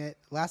loving it.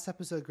 Last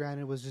episode,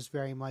 granted, was just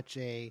very much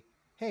a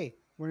hey,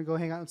 we're gonna go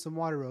hang out in some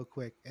water real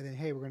quick, and then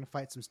hey, we're gonna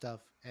fight some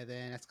stuff, and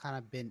then that's kind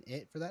of been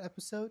it for that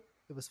episode.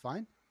 It was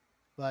fine,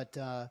 but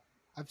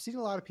I've seen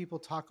a lot of people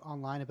talk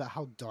online about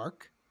how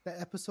dark that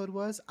episode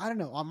was. I don't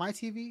know. On my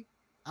TV,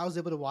 I was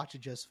able to watch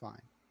it just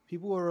fine.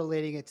 People were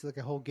relating it to like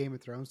a whole Game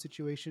of Thrones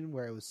situation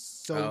where it was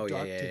so Oh,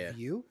 dark yeah, to yeah.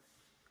 view.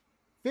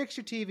 Fix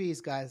your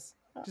TVs, guys.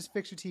 Just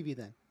fix your TV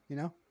then. You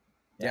know.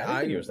 Yeah,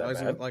 I didn't think it was that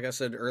bad. like I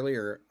said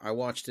earlier, I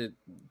watched it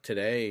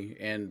today,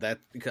 and that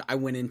because I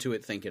went into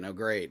it thinking, "Oh,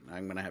 great,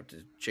 I'm gonna have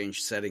to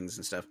change settings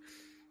and stuff."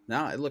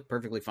 No, it looked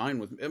perfectly fine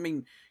with. I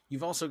mean,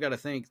 you've also got to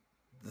think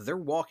they're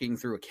walking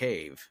through a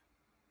cave.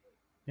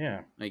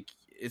 Yeah. Like,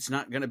 it's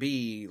not gonna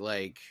be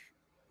like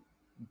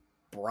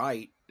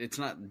bright. It's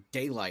not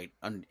daylight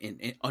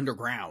in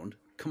underground.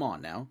 Come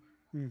on now,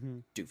 Mm-hmm.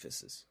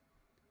 doofuses.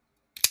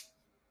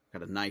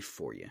 Got a knife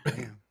for you.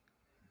 Yeah.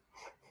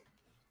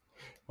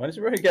 Why does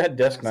everybody got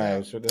desk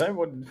That's knives? What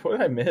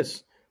did I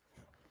miss?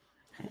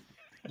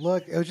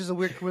 Look, it was just a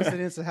weird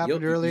coincidence that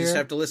happened You earlier. just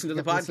have to listen to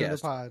the You have to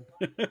listen podcast.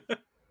 to the pod.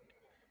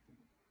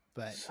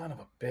 But Son of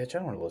a bitch! I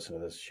don't want to listen to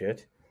this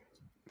shit.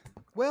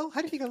 well,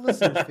 how do you think our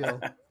listeners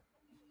feel?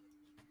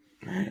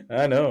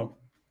 I know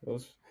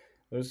those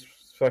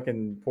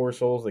fucking poor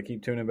souls that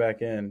keep tuning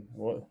back in.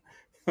 What?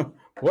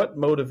 What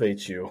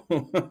motivates you?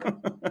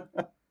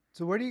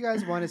 So where do you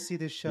guys want to see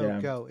this show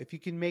Yeah. go? If you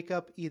can make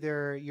up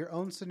either your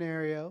own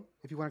scenario,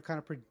 if you want to kind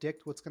of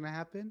predict what's going to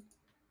happen,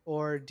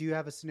 or do you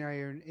have a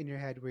scenario in your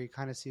head where you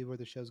kind of see where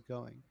the show's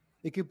going?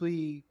 It could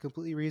be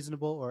completely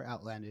reasonable or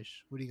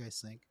outlandish. What do you guys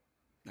think?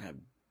 I have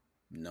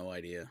no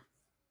idea.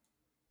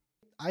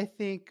 I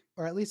think,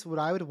 or at least what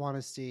I would want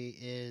to see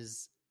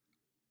is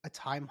a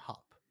time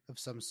hop of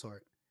some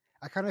sort.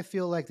 I kind of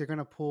feel like they're going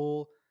to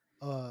pull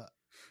a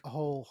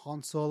whole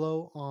Han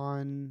Solo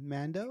on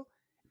Mando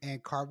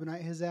and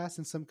carbonite his ass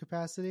in some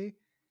capacity,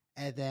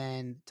 and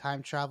then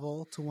time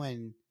travel to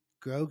when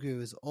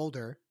Grogu is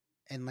older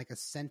and like a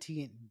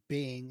sentient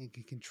being and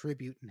can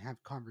contribute and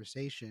have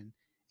conversation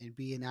and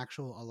be an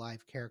actual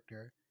alive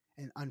character,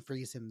 and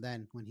unfreeze him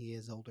then when he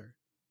is older.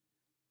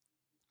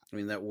 I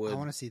mean, that I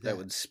want to see that. That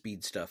would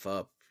speed stuff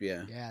up.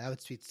 Yeah. Yeah, that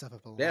would speed stuff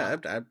up a lot. Yeah.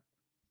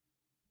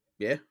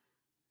 Yeah.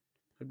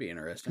 That'd be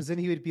interesting. Because then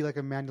he would be like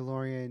a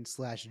Mandalorian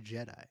 /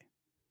 Jedi.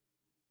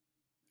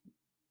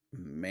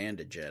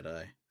 Manda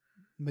Jedi.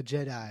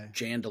 Jedi.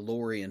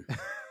 Jandalorian.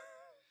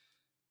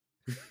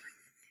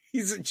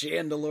 He's a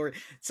Jandalorian.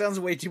 Sounds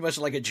way too much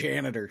like a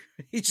janitor.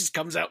 He just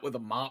comes out with a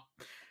mop.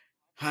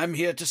 I'm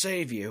here to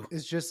save you.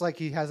 It's just like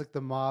he has like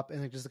the mop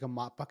and like just like a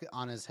mop bucket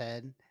on his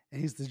head,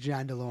 and he's the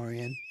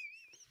Jandalorian.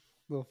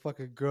 Little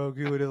fucking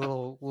Grogu with a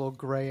little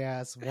gray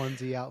ass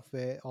onesie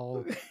outfit,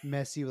 all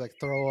messy with like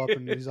throw up,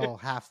 and he's all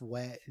half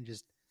wet and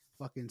just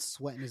fucking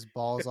sweating his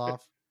balls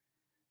off,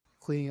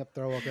 cleaning up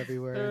throw up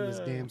everywhere in this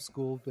damn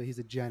school. But he's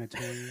a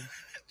janitorian.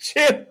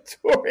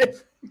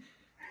 Janitorian.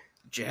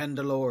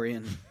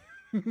 Jandalorian.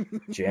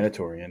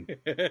 Janitorian.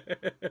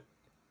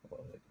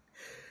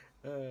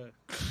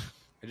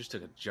 I just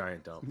took a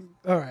giant dump,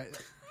 All right,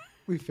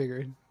 we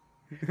figured.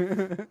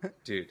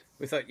 dude.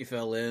 We thought you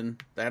fell in.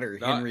 That or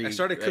Henry. I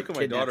started cooking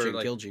my kidnapped daughter. you and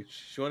Like, killed you.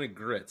 she wanted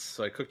grits,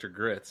 so I cooked her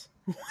grits.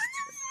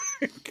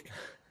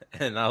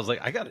 And I was like,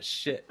 I got to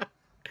shit.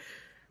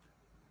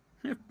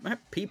 My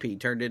pee-pee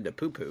turned into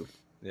poo-poo.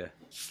 Yeah,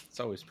 it's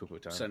always poo-poo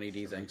time. Sunny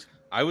D things.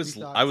 I was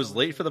You thought I was so?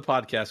 late for the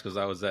podcast because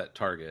I was at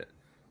Target,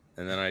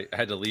 and then I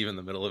had to leave in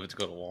the middle of it to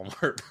go to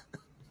Walmart.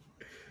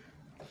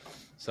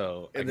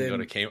 So And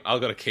I'll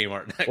go to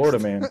Kmart next. Florida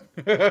man.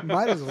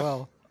 Might as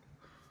well.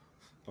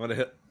 I'm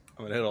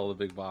gonna hit all the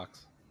big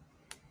box.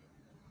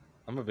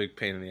 I'm a big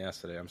pain in the ass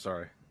today. I'm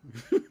sorry.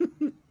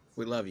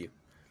 We love you.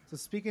 So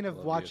speaking of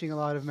Love watching a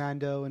lot of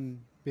Mando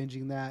and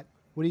binging that,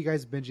 what are you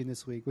guys binging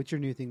this week? What's your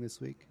new thing this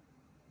week?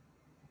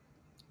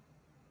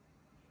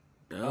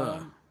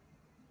 Ugh.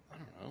 I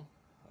don't know.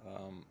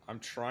 I'm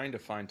trying to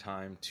find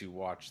time to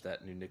watch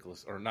that new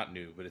Nicholas, or not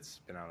new, but it's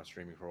been out on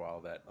streaming for a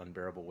while. That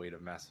Unbearable Weight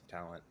of Massive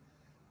Talent.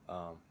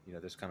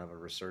 There's kind of a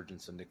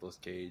resurgence of Nicolas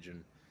Cage,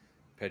 and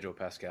Pedro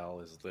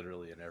Pascal is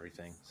literally in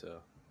everything. So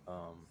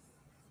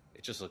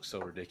it just looks so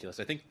ridiculous.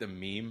 I think the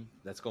meme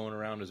that's going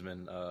around has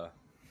been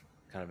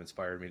kind of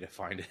inspired me to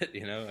find it.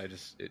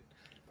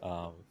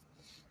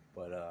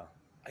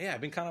 Yeah,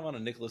 I've been kind of on a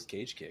Nicolas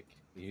Cage kick.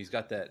 He's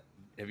got that.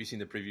 Have you seen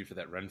the preview for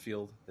that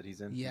Renfield that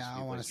he's in? Yeah,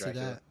 I want to see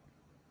that.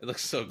 It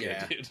looks so good,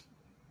 Yeah. dude.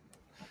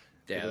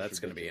 Yeah, It looks that's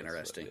going to be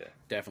ridiculous, interesting. but yeah.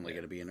 Definitely Yeah.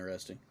 going to be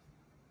interesting.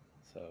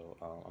 So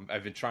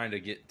I've been trying to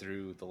get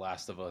through The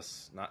Last of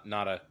Us.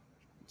 Not a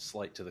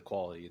slight to the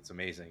quality. It's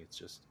amazing. It's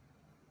just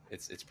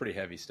it's pretty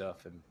heavy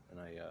stuff, and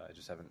I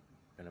just haven't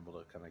been able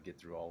to kind of get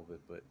through all of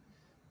it. But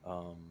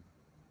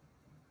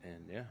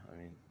and yeah, I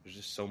mean, there's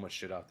just so much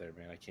shit out there,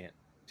 man. I can't.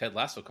 Ted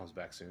Lasso comes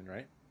back soon,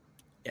 right?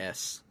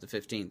 Yes, the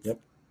 15th. Yep.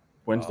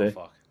 Wednesday.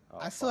 Oh, fuck.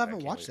 I still fuck, haven't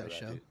can't watched wait that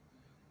for show.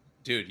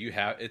 dude. You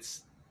have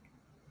it's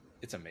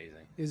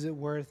amazing. Is it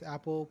worth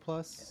Apple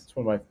Plus? It's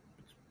one of my.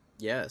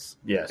 Yes.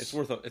 Yes. It's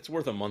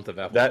worth a month of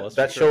Apple that Plus.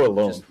 that for show sure.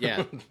 alone. Just,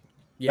 yeah.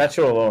 Yeah. That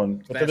show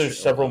alone. But That there's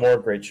show several alone.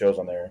 more great shows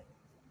on there.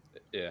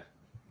 Yeah.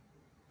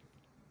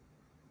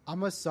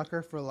 I'm a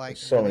sucker for like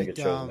There's so many really good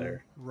shows in dumb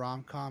there.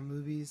 rom-com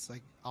movies.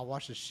 Like I'll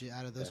watch the shit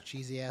out of those Yeah.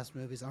 cheesy ass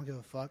movies. I don't give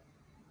a fuck.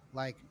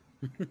 Like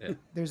Yeah.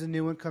 there's a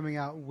new one coming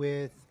out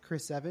with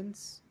Chris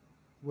Evans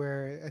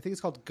where I think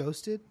it's called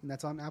Ghosted, and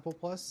that's on Apple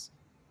Plus.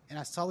 And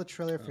I saw the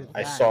trailer for that.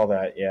 I saw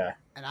that. Yeah.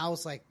 And I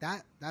was like,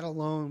 that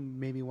alone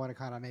made me want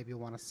to maybe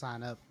want to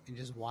sign up and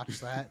just watch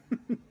that,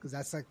 because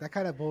that's like that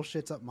kind of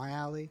bullshit's up my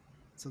alley.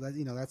 So that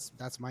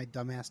that's my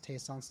dumbass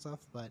taste on stuff.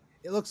 But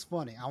it looks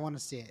funny. I want to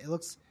see it.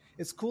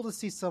 It's cool to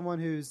see someone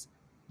who's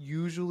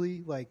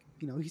usually like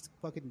he's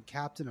fucking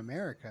Captain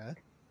America,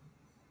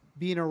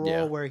 be in a role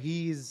Yeah. where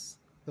he's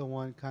the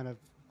one kind of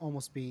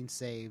almost being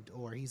saved,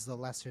 or he's the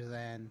lesser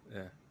than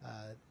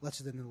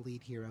the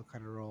lead hero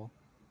kind of role.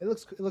 It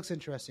looks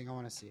interesting. I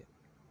want to see it.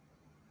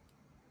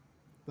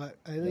 But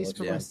at least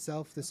for yeah.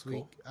 myself this Cool.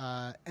 week,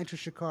 Enter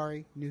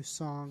Shikari, new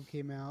song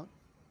came out,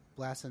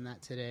 blasting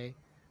that today.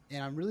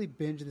 And I'm really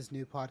binging this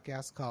new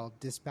podcast called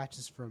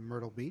Dispatches from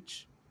Myrtle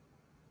Beach.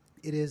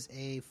 It is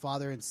a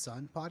father and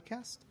son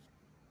podcast.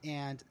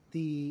 And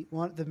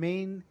one of the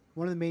main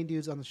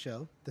dudes on the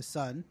show, the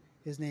son,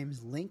 his name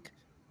is Link,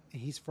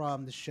 and he's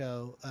from the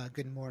show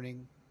Good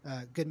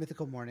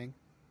Mythical Morning.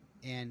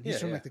 And he's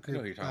from like the I know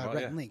group who you're talking about,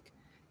 Rhett yeah. and Link.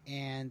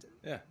 And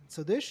Yeah.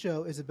 so this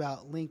show is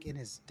about Link and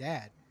his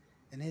dad.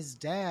 And his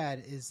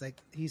dad is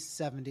like, he's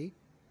 70,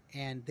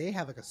 and they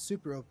have like a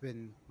super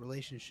open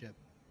relationship.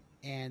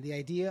 And the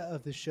idea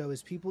of the show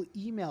is people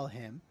email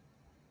him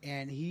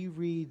and he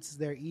reads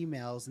their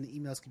emails, and the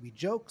emails can be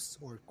jokes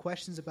or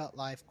questions about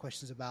life,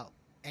 questions about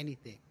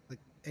anything, like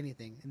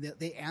anything. And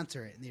they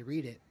answer it and they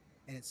read it,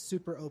 and it's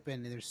super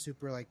open, and they're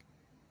super like,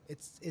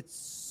 it's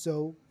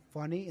so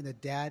funny. And the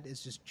dad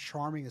is just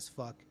charming as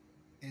fuck.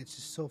 And it's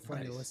just so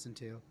funny to listen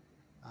to.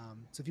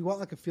 So if you want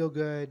like a feel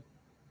good,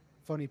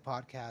 funny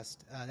podcast,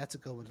 that's a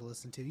good one to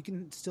listen to. You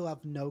can still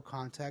have no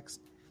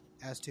context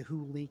as to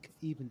who Link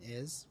even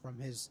is from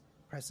his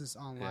presence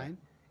online,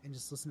 and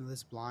just listen to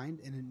this blind,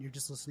 and then you're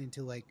just listening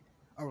to like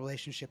a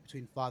relationship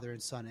between father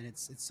and son, and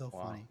it's so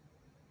funny.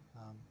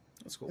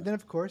 That's cool. And then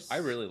of course, I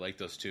really like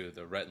those two,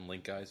 the Rhett and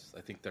Link guys.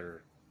 I think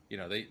they're,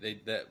 they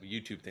that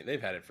YouTube thing,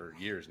 they've had it for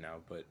years now,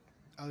 but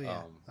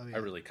I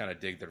really kind of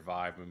dig their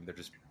vibe. I mean, they're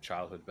just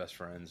childhood best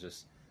friends,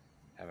 just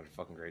having a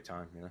fucking great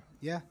time,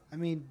 Yeah, I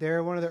mean,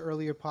 they're one of the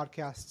earlier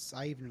podcasts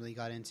I even really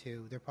got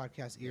into. Their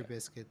podcast, Ear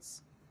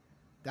Biscuits.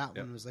 That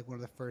one was like one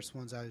of the first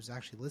ones I was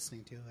actually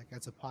listening to, like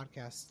as a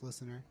podcast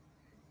listener.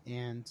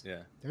 And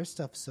their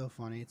stuff's so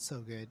funny. It's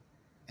so good.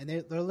 And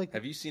they're like,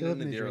 have you seen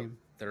them in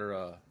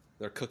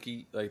their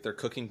cookie, like their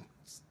cooking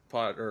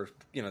pot, or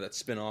that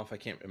spin-off,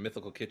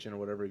 Mythical Kitchen or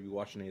whatever? Have you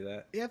watched any of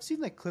that? Yeah, I've seen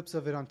like clips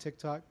of it on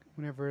TikTok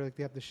whenever like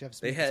they have the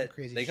chefs make some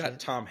crazy shit. They got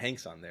Tom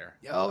Hanks on there.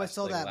 Oh, I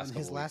saw that one,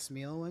 his last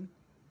meal one.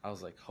 I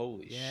was like,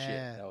 holy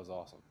shit, that was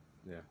awesome.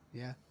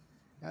 Yeah,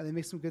 they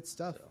make some good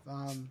stuff.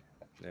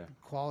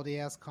 Quality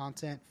ass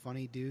content,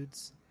 funny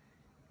dudes,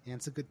 and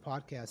it's a good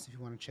podcast if you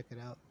want to check it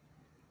out.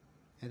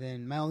 And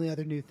then my only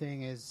other new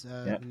thing is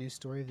the new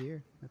story of the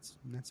year. That's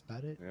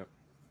about it.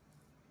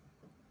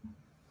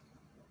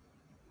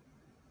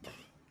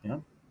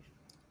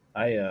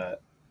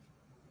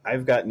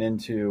 I've gotten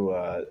into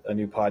a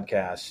new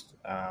podcast.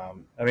 I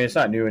mean, it's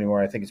not new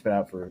anymore. I think it's been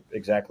out for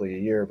exactly a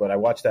year. But I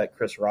watched that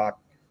Chris Rock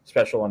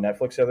special on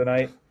Netflix the other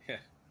night,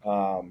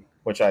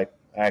 which I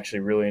actually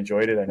really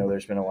enjoyed it. I know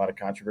there's been a lot of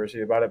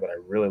controversy about it, but I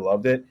really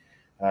loved it,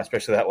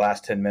 especially that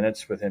last 10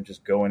 minutes with him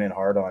just going in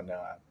hard on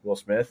Will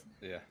Smith.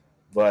 Yeah.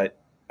 But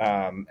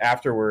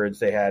afterwards,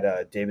 they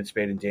had David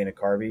Spade and Dana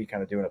Carvey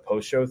kind of doing a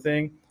post-show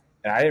thing.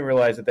 And I didn't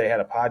realize that they had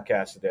a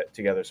podcast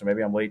together, so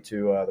maybe I'm late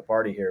to the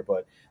party here.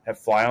 But that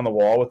Fly on the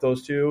Wall with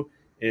those two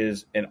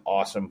is an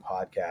awesome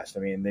podcast. I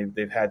mean,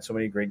 they've had so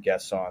many great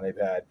guests on. They've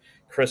had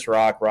Chris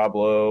Rock, Rob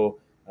Lowe,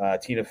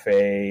 Tina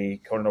Fey,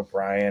 Conan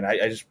O'Brien.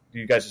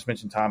 You guys just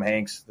mentioned Tom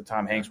Hanks. The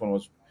Tom Hanks one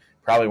was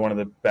probably one of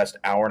the best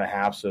hour and a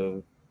halves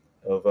of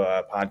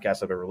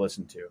podcasts I've ever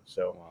listened to.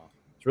 So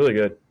It's really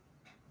good.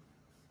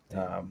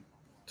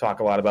 Talk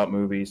a lot about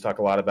movies, talk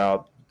a lot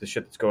about the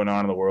shit that's going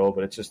on in the world,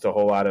 but it's just a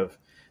whole lot of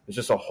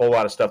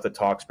stuff that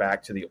talks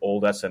back to the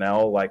old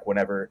SNL, like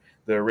whenever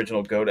the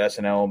original GOAT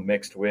SNL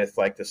mixed with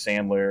like the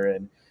Sandler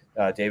and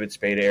David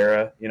Spade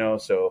era,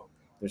 so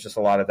there's just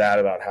a lot of that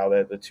about how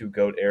the two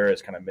GOAT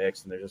eras kind of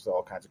mixed, and there's just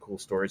all kinds of cool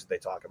stories that they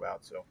talk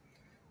about. So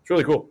it's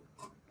really cool.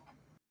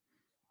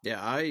 Yeah,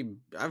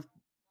 I've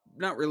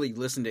not really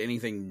listened to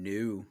anything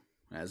new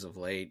as of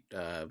late.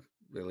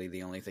 Really,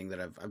 the only thing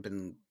that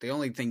the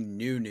only thing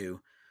new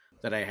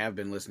that I have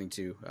been listening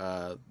to,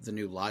 the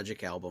new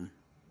Logic album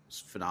is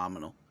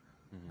phenomenal.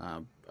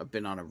 Mm-hmm. I've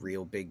been on a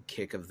real big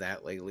kick of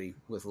that lately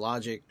with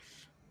Logic,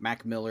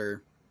 Mac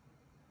Miller,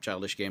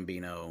 Childish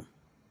Gambino,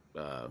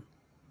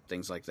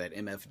 things like that,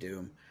 MF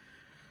Doom.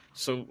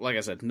 So, like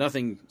I said,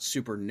 nothing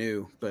super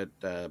new, but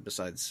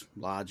besides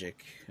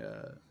Logic,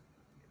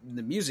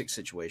 the music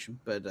situation.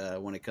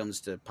 But when it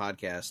comes to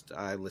podcast,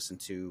 I listen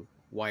to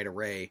Wide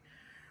Array.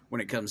 When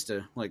it comes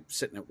to like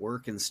sitting at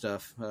work and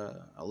stuff,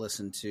 I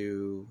listen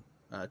to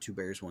Two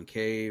Bears, One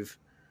Cave.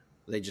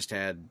 They just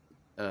had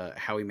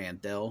Howie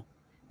Mandel,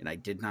 and I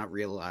did not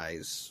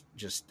realize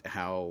just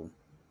how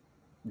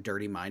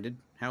dirty-minded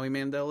Howie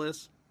Mandel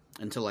is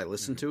until I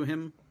listened to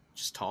him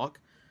just talk,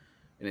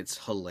 and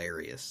it's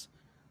hilarious.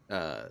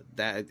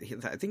 I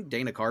think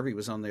Dana Carvey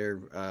was on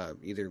there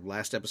either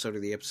last episode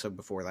or the episode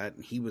before that,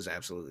 and he was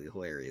absolutely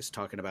hilarious,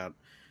 talking about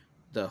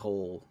the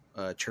whole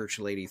church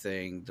lady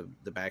thing,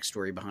 the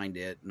backstory behind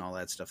it, and all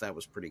that stuff. That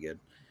was pretty good.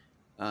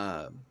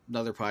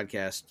 Another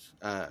podcast,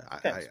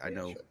 I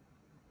know.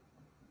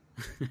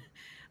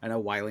 I know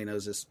Wiley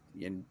knows this,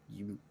 and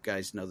you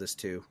guys know this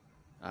too.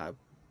 I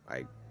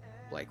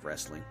like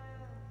wrestling,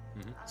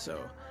 so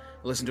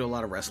I listen to a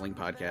lot of wrestling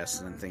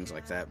podcasts and things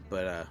like that.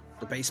 But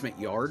the Basement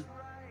Yard,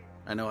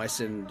 I know I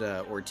send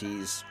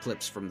Ortiz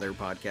clips from their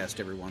podcast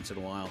every once in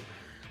a while.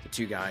 The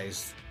two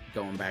guys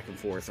going back and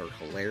forth are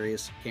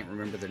hilarious. Can't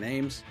remember their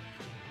names,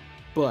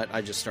 but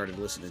I just started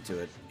listening to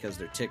it because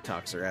their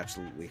TikToks are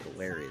absolutely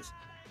hilarious.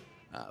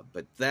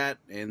 But that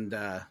and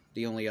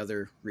the only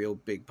other real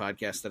big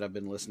podcast that I've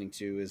been listening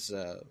to is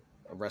a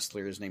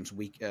wrestler. His name's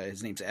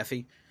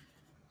Effie.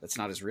 That's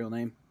not his real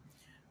name,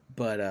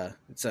 but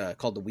it's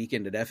called The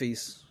Weekend at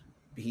Effie's.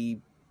 He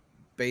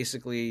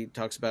basically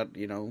talks about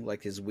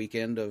like his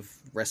weekend of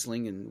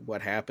wrestling and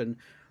what happened,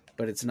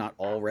 but it's not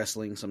all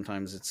wrestling.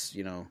 Sometimes it's,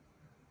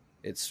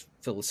 it's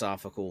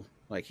philosophical.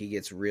 Like he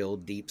gets real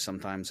deep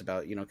sometimes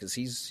about, because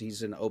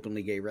he's an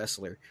openly gay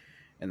wrestler,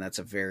 and that's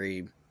a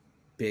very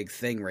big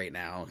thing right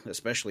now,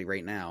 especially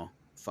right now.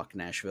 Fuck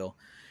Nashville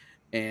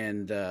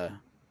and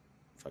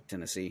fuck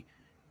Tennessee,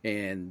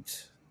 and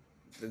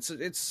it's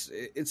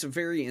a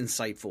very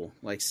insightful,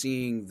 like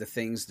seeing the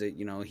things that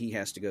he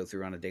has to go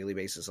through on a daily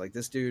basis. Like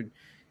this dude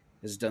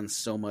has done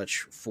so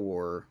much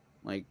for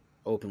like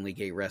openly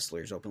gay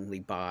wrestlers,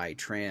 openly bi,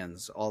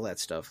 trans, all that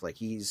stuff. Like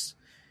he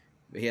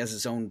has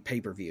his own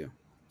pay-per-view.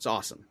 It's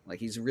awesome. Like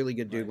he's a really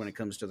good dude when it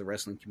comes to the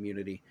wrestling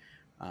community.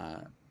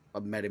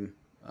 I've met him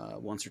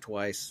once or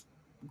twice.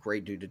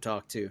 Great dude to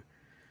talk to.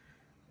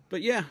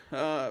 But yeah,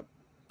 other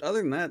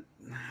than that,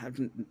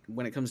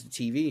 when it comes to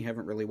TV,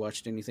 haven't really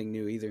watched anything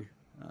new either.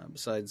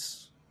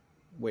 Besides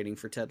waiting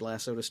for Ted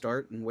Lasso to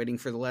start and waiting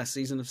for the last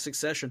season of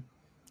Succession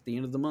at the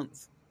end of the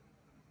month.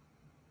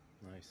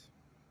 Nice.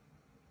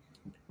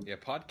 Yeah,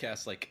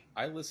 podcasts, like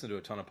I listen to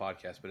a ton of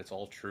podcasts, but it's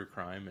all true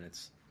crime and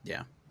it's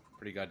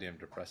pretty goddamn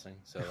depressing.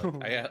 So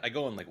like, I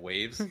go in like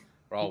waves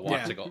where I'll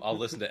watch I'll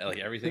listen to like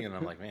everything and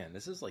I'm like, man,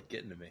 this is like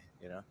getting to me,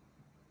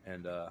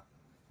 And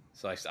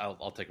so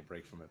I'll take a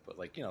break from it. But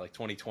like, like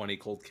 2020,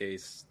 Cold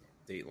Case,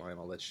 Dateline,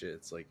 all that shit.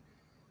 It's like,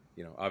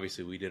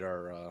 obviously we did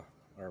our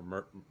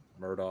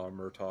murder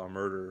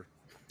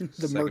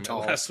the segment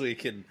Murtaugh last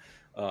week, and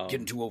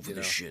getting too old for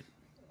this shit.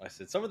 I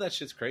said some of that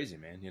shit's crazy,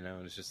 man.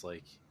 And it's just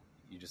like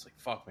you just like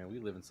fuck, man. We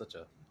live in such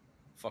a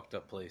fucked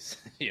up place,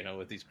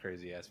 with these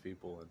crazy ass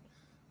people, and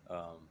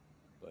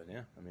but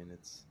yeah, I mean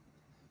it's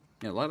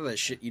a lot of that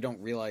shit you don't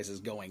realize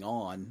is going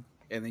on,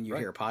 and then you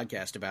hear a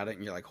podcast about it,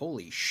 and you're like,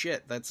 holy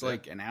shit, that's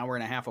like an hour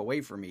and a half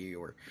away from me,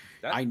 or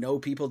I know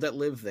people that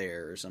live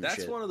there, or some shit.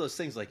 That's one of those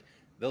things, like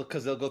they'll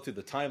go through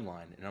the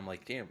timeline, and I'm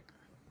like, damn.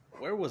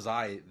 Where was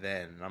I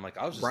then? And I'm like,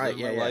 I was just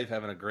living my life,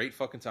 having a great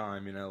fucking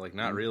time, like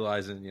not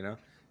realizing, and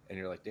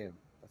you're like, damn,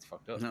 that's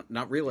fucked up.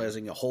 Not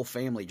realizing a whole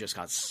family just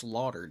got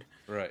slaughtered.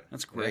 Right.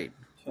 That's great.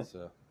 Yeah.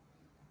 So,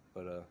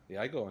 but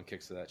I go on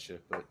kicks to that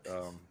shit. But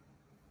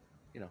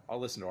I'll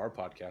listen to our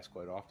podcast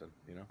quite often.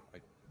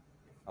 Like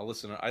I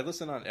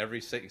listen on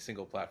every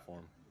single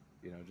platform.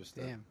 Just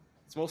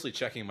it's mostly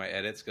checking my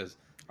edits because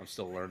I'm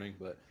still learning,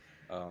 but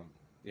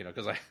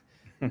because I.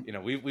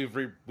 We've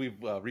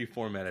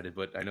reformatted it,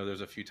 but I know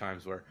there's a few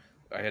times where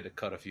I had to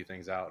cut a few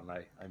things out, and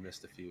I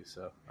missed a few,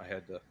 so I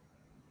had to.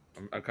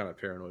 I'm kind of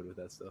paranoid with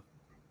that stuff.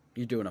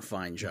 You're doing a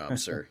fine job,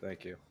 sir.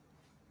 Thank you.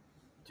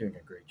 Doing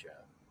a great job.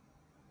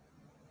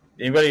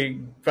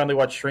 Anybody finally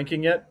watch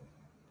Shrinking yet?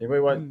 Anybody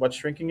watch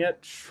Shrinking yet?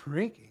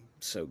 Shrinking?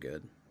 So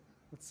good.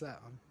 What's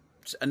that one?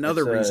 It's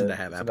another reason to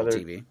have Apple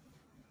TV.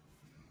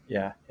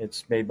 Yeah,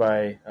 it's made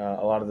by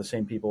a lot of the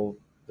same people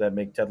that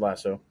make Ted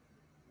Lasso.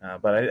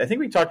 But I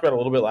think we talked about it a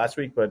little bit last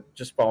week, but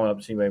just following up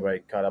to see if anybody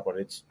caught up on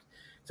it. It's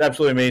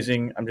absolutely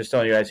amazing. I'm just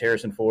telling you guys,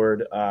 Harrison Ford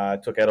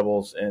took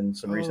edibles in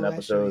some recent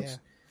episodes.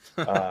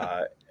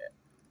 Actually,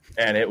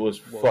 and it was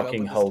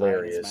fucking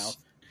hilarious.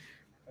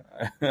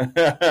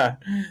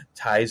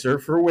 Ties are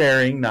for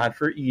wearing, not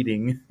for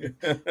eating.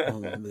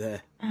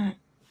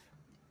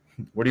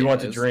 What do you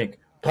want to drink?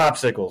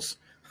 Popsicles.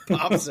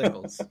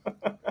 Popsicles.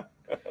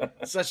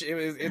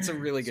 It's a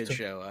really good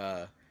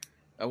show.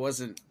 I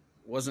wasn't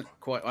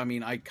quite. I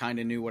mean, I kind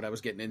of knew what I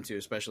was getting into,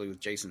 especially with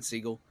Jason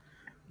Segel,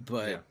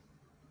 but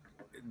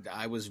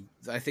I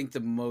think the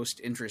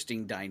most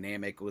interesting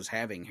dynamic was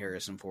having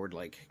Harrison Ford.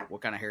 Like,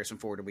 what kind of Harrison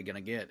Ford are we going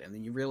to get? And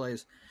then you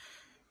realize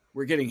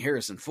we're getting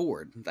Harrison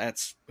Ford.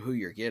 That's who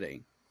you're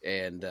getting.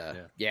 And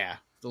the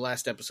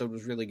last episode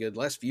was really good.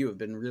 Last few have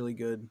been really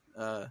good.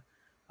 I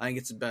think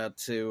it's about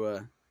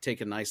to take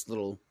a nice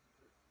little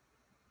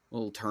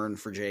turn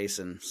for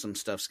Jason. Some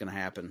stuff's going to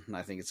happen, and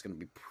I think it's going to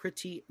be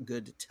pretty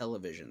good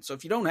television. So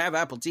if you don't have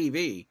Apple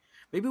TV,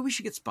 maybe we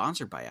should get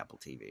sponsored by Apple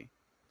TV.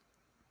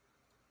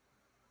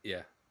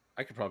 Yeah,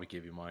 I could probably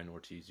give you mine,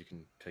 Ortiz. You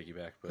can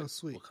piggyback, but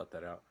sweet. We'll cut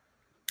that out.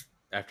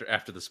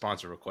 After the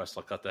sponsor request,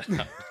 I'll cut that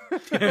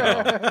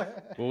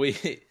out.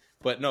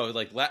 But no,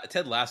 like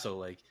Ted Lasso,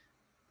 like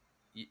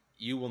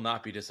you will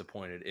not be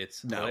disappointed.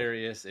 It's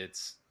hilarious.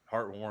 It's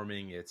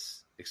heartwarming.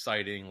 It's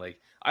exciting. Like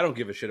I don't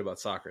give a shit about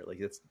soccer.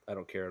 Like I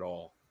don't care at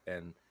all.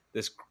 And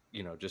this,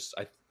 just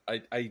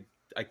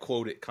I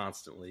quote it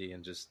constantly,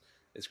 and just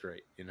it's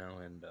great,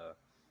 and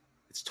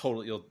it's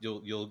totally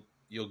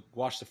you'll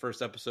watch the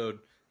first episode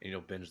and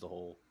you'll binge the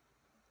whole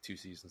 2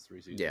 seasons,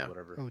 3 seasons,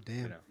 whatever. Oh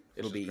damn!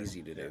 It'll be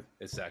easy to do.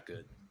 It's that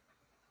good.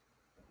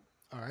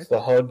 All right. It's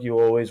the hug you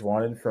always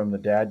wanted from the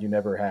dad you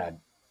never had.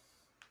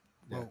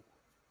 Yeah.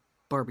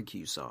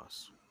 Barbecue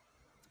sauce.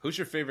 Who's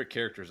your favorite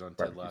characters on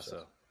Ted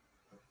Lasso?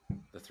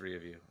 The three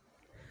of you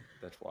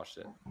that watched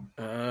it.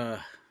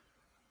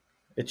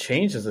 It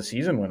changed as the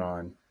season went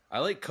on. I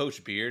like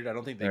Coach Beard. I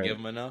don't think they give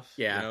him enough.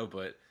 Yeah.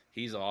 But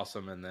he's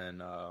awesome. And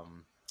then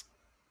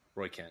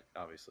Roy Kent,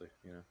 obviously.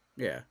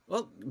 Yeah.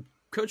 Well,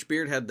 Coach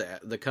Beard had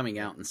the coming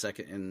out in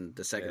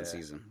the second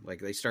season. Like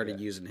they started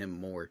using him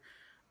more.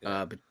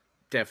 But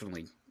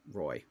definitely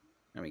Roy.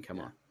 I mean, come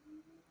on.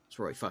 It's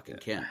Roy fucking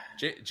Kent.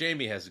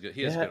 Jamie has good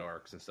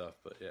arcs and stuff,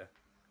 but yeah.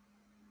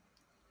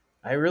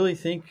 I really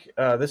think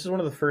this is one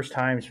of the first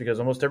times because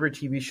almost every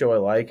TV show I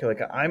like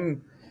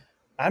I'm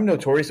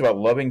notorious about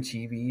loving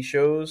TV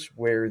shows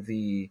where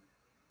the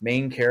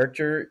main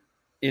character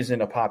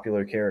isn't a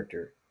popular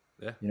character.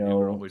 Yeah, you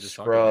know,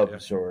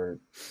 Scrubs or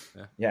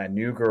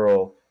New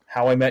Girl,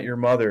 How I Met Your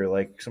Mother,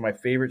 like some of my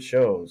favorite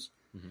shows.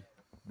 Mm-hmm.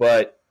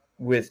 But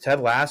with Ted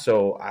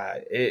Lasso,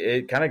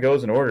 it kind of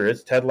goes in order.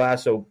 It's Ted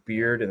Lasso,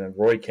 Beard, and then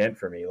Roy Kent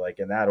for me, like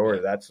in that order.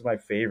 Yeah. That's my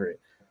favorite.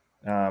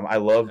 I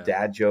love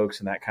dad jokes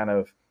and that kind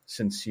of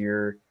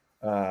sincere,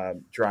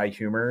 dry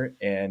humor,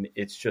 and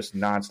it's just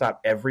nonstop.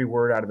 Every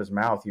word out of his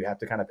mouth you have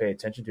to kind of pay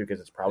attention to because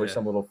it's probably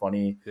some little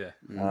funny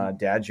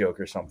dad joke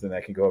or something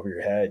that could go over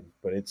your head,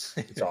 but it's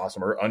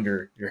awesome, or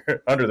under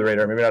the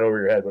radar, maybe not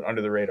over your head, but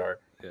under the radar.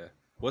 Yeah.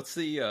 What's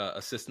the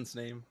assistant's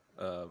name?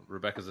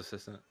 Rebecca's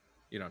assistant.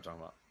 You know what I'm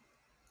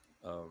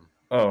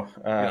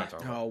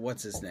talking about.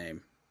 What's his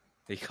name?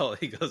 He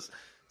goes,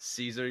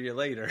 Caesar, you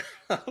later.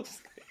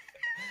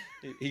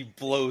 He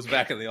blows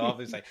back in the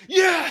office like,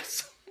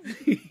 yes.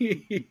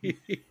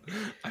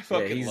 I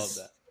fucking love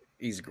that.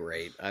 He's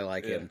great. I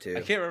like him too.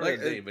 I can't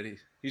remember his name, but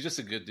he's just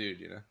a good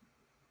dude, you know.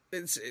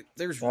 There's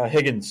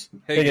Higgins.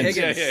 Higgins.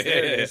 There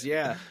it is.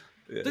 Yeah.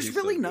 There's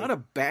really not a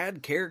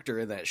bad character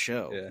in that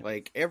show. Yeah.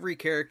 Like every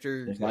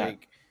character, you're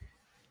like,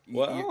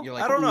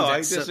 I don't know. I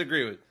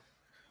disagree with.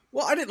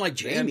 Well, I didn't like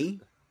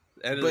Jamie.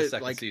 End of the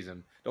second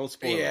season. Don't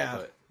spoil it,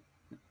 but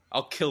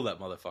I'll kill that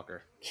motherfucker.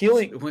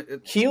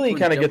 Keely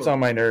kind of gets on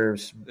my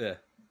nerves. Yeah.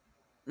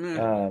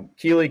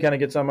 Keely kind of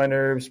gets on my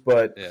nerves,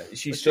 but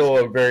she's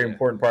still a very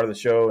important part of the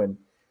show,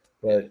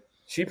 but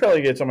she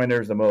probably gets on my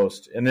nerves the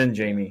most. And then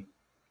Jamie.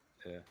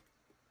 Yeah.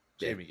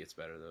 Jamie gets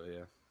better though,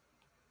 yeah.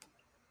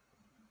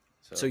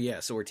 So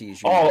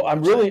Ortiz.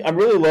 I'm really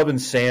loving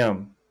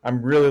Sam.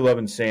 I'm really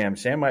loving Sam.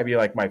 Sam might be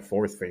like my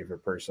fourth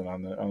favorite person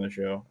on the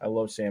show. I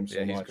love Sam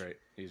so much.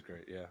 He's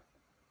great. Yeah.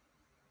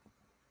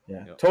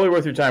 Yeah. Yep. Totally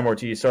worth your time,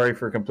 Ortiz. Sorry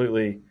for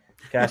completely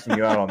casting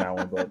you out on that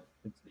one, but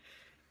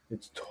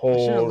it's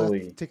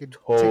totally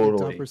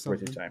worth your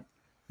time.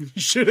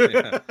 Should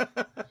have.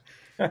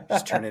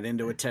 Just turn it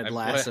into a Ted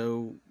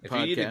Lasso if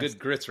podcast. you need a good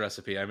grits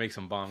recipe, I make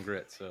some bomb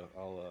grits. So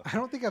I'll. I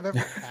don't think I've ever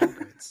had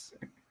grits.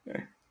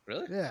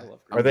 Really? Yeah. I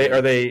love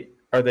grits.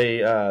 Are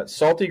they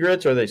salty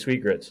grits or are they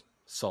sweet grits?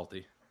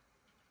 Salty.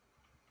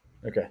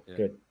 Okay,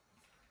 good.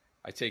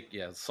 I take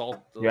salt.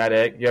 You add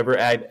egg? You ever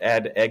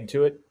add egg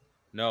to it?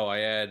 No, I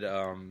add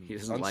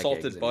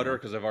unsalted butter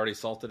because I've already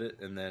salted it,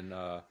 and then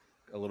a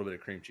little bit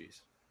of cream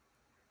cheese.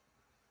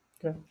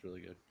 Okay, it's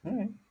really good. All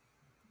right.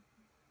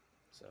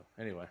 So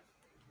anyway,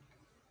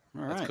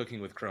 that's Cooking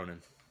with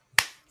Cronin.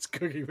 It's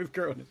Cooking with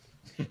Cronin.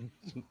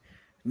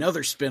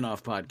 Another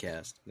spin-off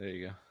podcast. There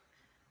you go.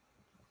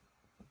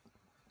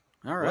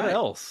 All right.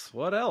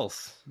 What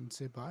else? And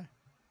say bye.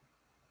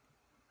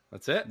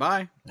 That's it.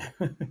 Bye.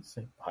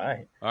 Say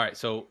bye. All right,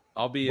 so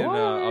I'll be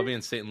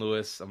in St.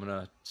 Louis. I'm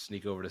gonna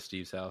sneak over to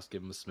Steve's house,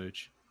 give him a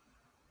smooch.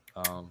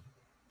 I'll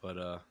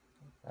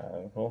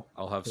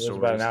have stories.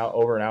 About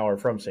over an hour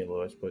from St.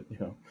 Louis, but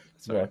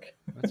that's all right.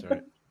 That's all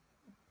right.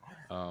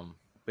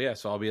 But yeah,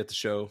 so I'll be at the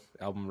show,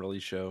 album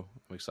release show.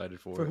 I'm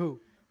excited for it. For who?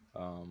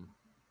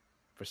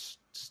 For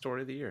Story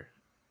of the Year.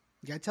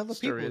 You gotta tell the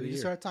people. You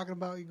start talking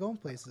about you going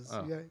places.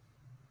 Oh.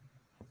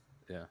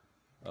 Yeah.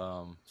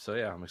 So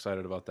yeah, I'm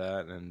excited about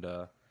that, and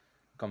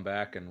come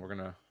back, and we're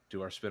gonna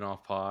do our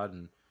spin-off pod,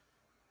 and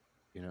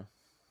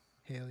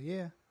hell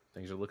yeah,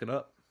 things are looking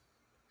up.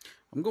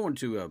 I'm going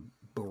to a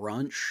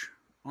brunch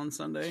on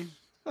Sunday.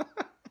 I'm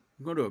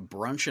going to a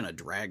brunch and a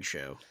drag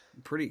show.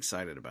 I'm pretty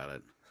excited about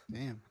it.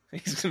 Damn.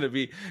 He's gonna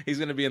be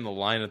in the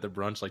line at the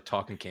brunch, like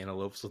talking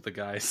cantaloupes with the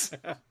guys.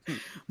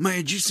 Man,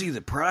 did you see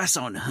the price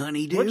on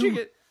honeydew? Where'd you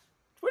get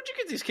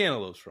these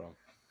cantaloupes from?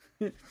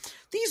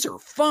 These are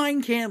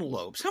fine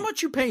cantaloupes. How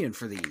much you paying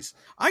for these?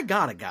 I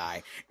got a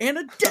guy and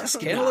a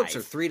desk cantaloupes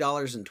knife. are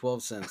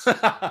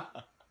 $3.12.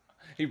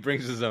 He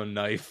brings his own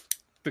knife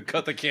to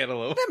cut the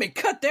cantaloupe. Let me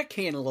cut that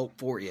cantaloupe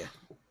for you.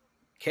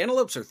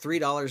 Cantaloupes are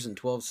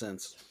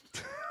 $3.12.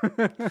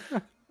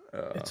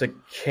 It's a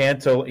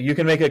canto. You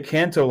can make a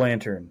canto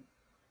lantern.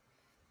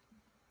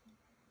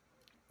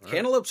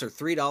 Cantaloupes are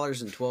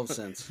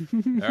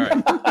 $3.12. All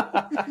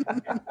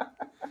right.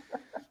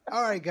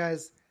 All right,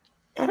 guys.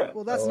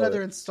 Well, that's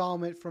another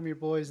installment from your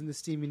boys in the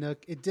Steamy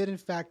Nook. It did, in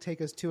fact,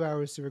 take us 2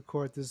 hours to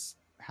record this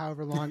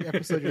however long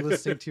episode you're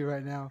listening to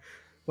right now,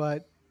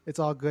 but it's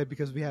all good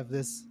because we have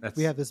this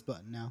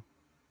button now.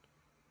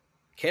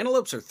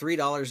 Cantaloupes are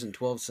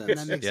 $3.12. And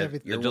that makes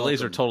everything. The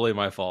delays are totally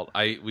my fault.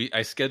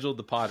 I scheduled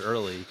the pod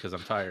early because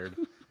I'm tired,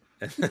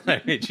 and then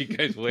I made you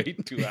guys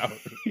wait 2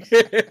 hours.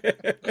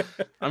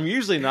 I'm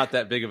usually not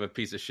that big of a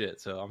piece of shit,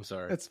 so I'm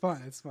sorry. It's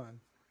fun.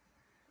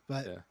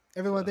 But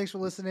everyone, thanks for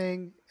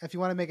listening. If you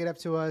want to make it up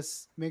to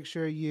us, make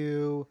sure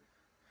you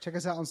check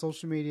us out on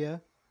social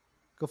media.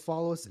 Go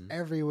follow us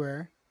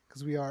everywhere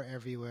because we are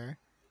everywhere.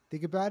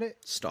 Think about it.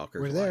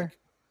 Stalkers. We're there.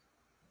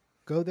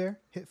 Go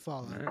there, hit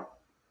follow. Right.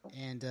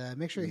 And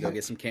make sure you go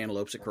get some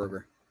cantaloupes at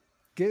Kroger.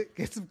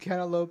 Get some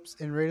cantaloupes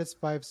and rate us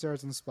 5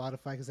 stars on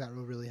Spotify because that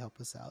will really help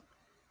us out.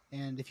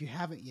 And if you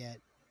haven't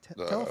yet,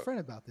 tell a friend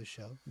about this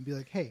show and be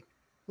like, hey,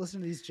 listen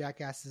to these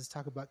jackasses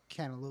talk about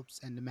cantaloupes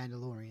and the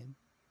Mandalorian.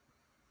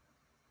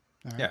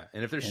 All right? Yeah,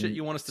 and if there's shit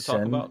you want us to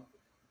talk about,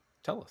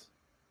 tell us.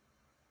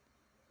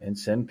 And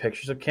send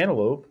pictures of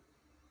cantaloupe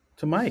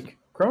to Mike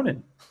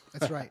Cronin.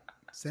 That's right.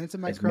 Send it to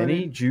Mike As Cronin.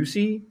 many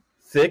juicy,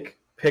 thick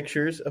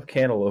pictures of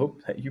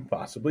cantaloupe that you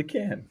possibly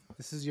can.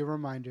 This is your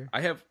reminder.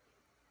 I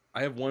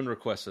have one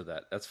request of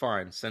that. That's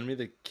fine. Send me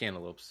the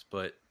cantaloupes,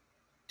 but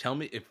tell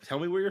me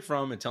where you're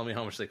from and tell me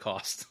how much they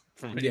cost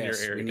from in your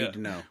area. We need to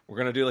know. We're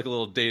gonna do like a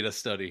little data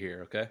study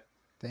here, okay?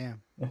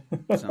 Damn.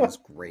 Sounds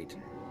great.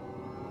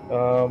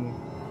 Oh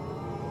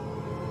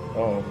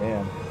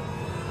man.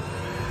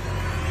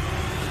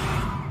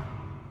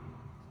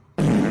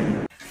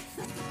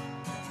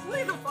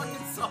 Play the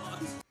fucking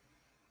song.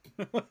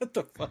 What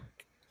the fuck?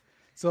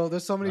 So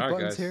there's so many All right,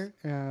 buttons guys. here.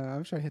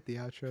 I'm trying to hit the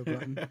outro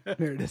button.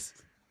 There it is.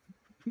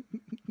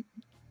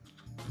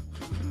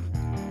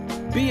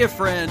 Be a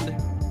friend.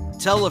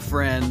 Tell a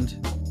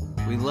friend.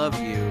 We love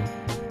you.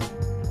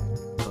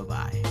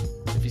 Bye-bye.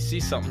 If you see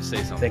something, say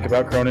something. Think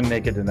about Cronin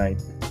naked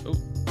tonight. Oh,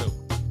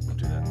 don't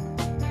do that.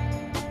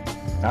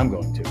 I'm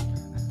going to.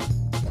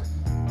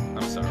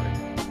 I'm sorry.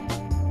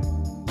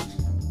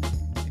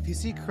 If you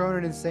see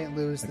Cronin in St.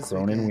 Louis this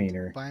Cronin weekend,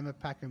 wiener. buy him a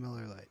pack of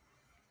Miller Lite.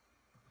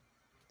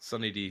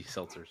 Sunny D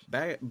seltzers.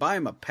 Buy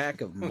him a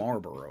pack of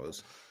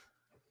Marlboros.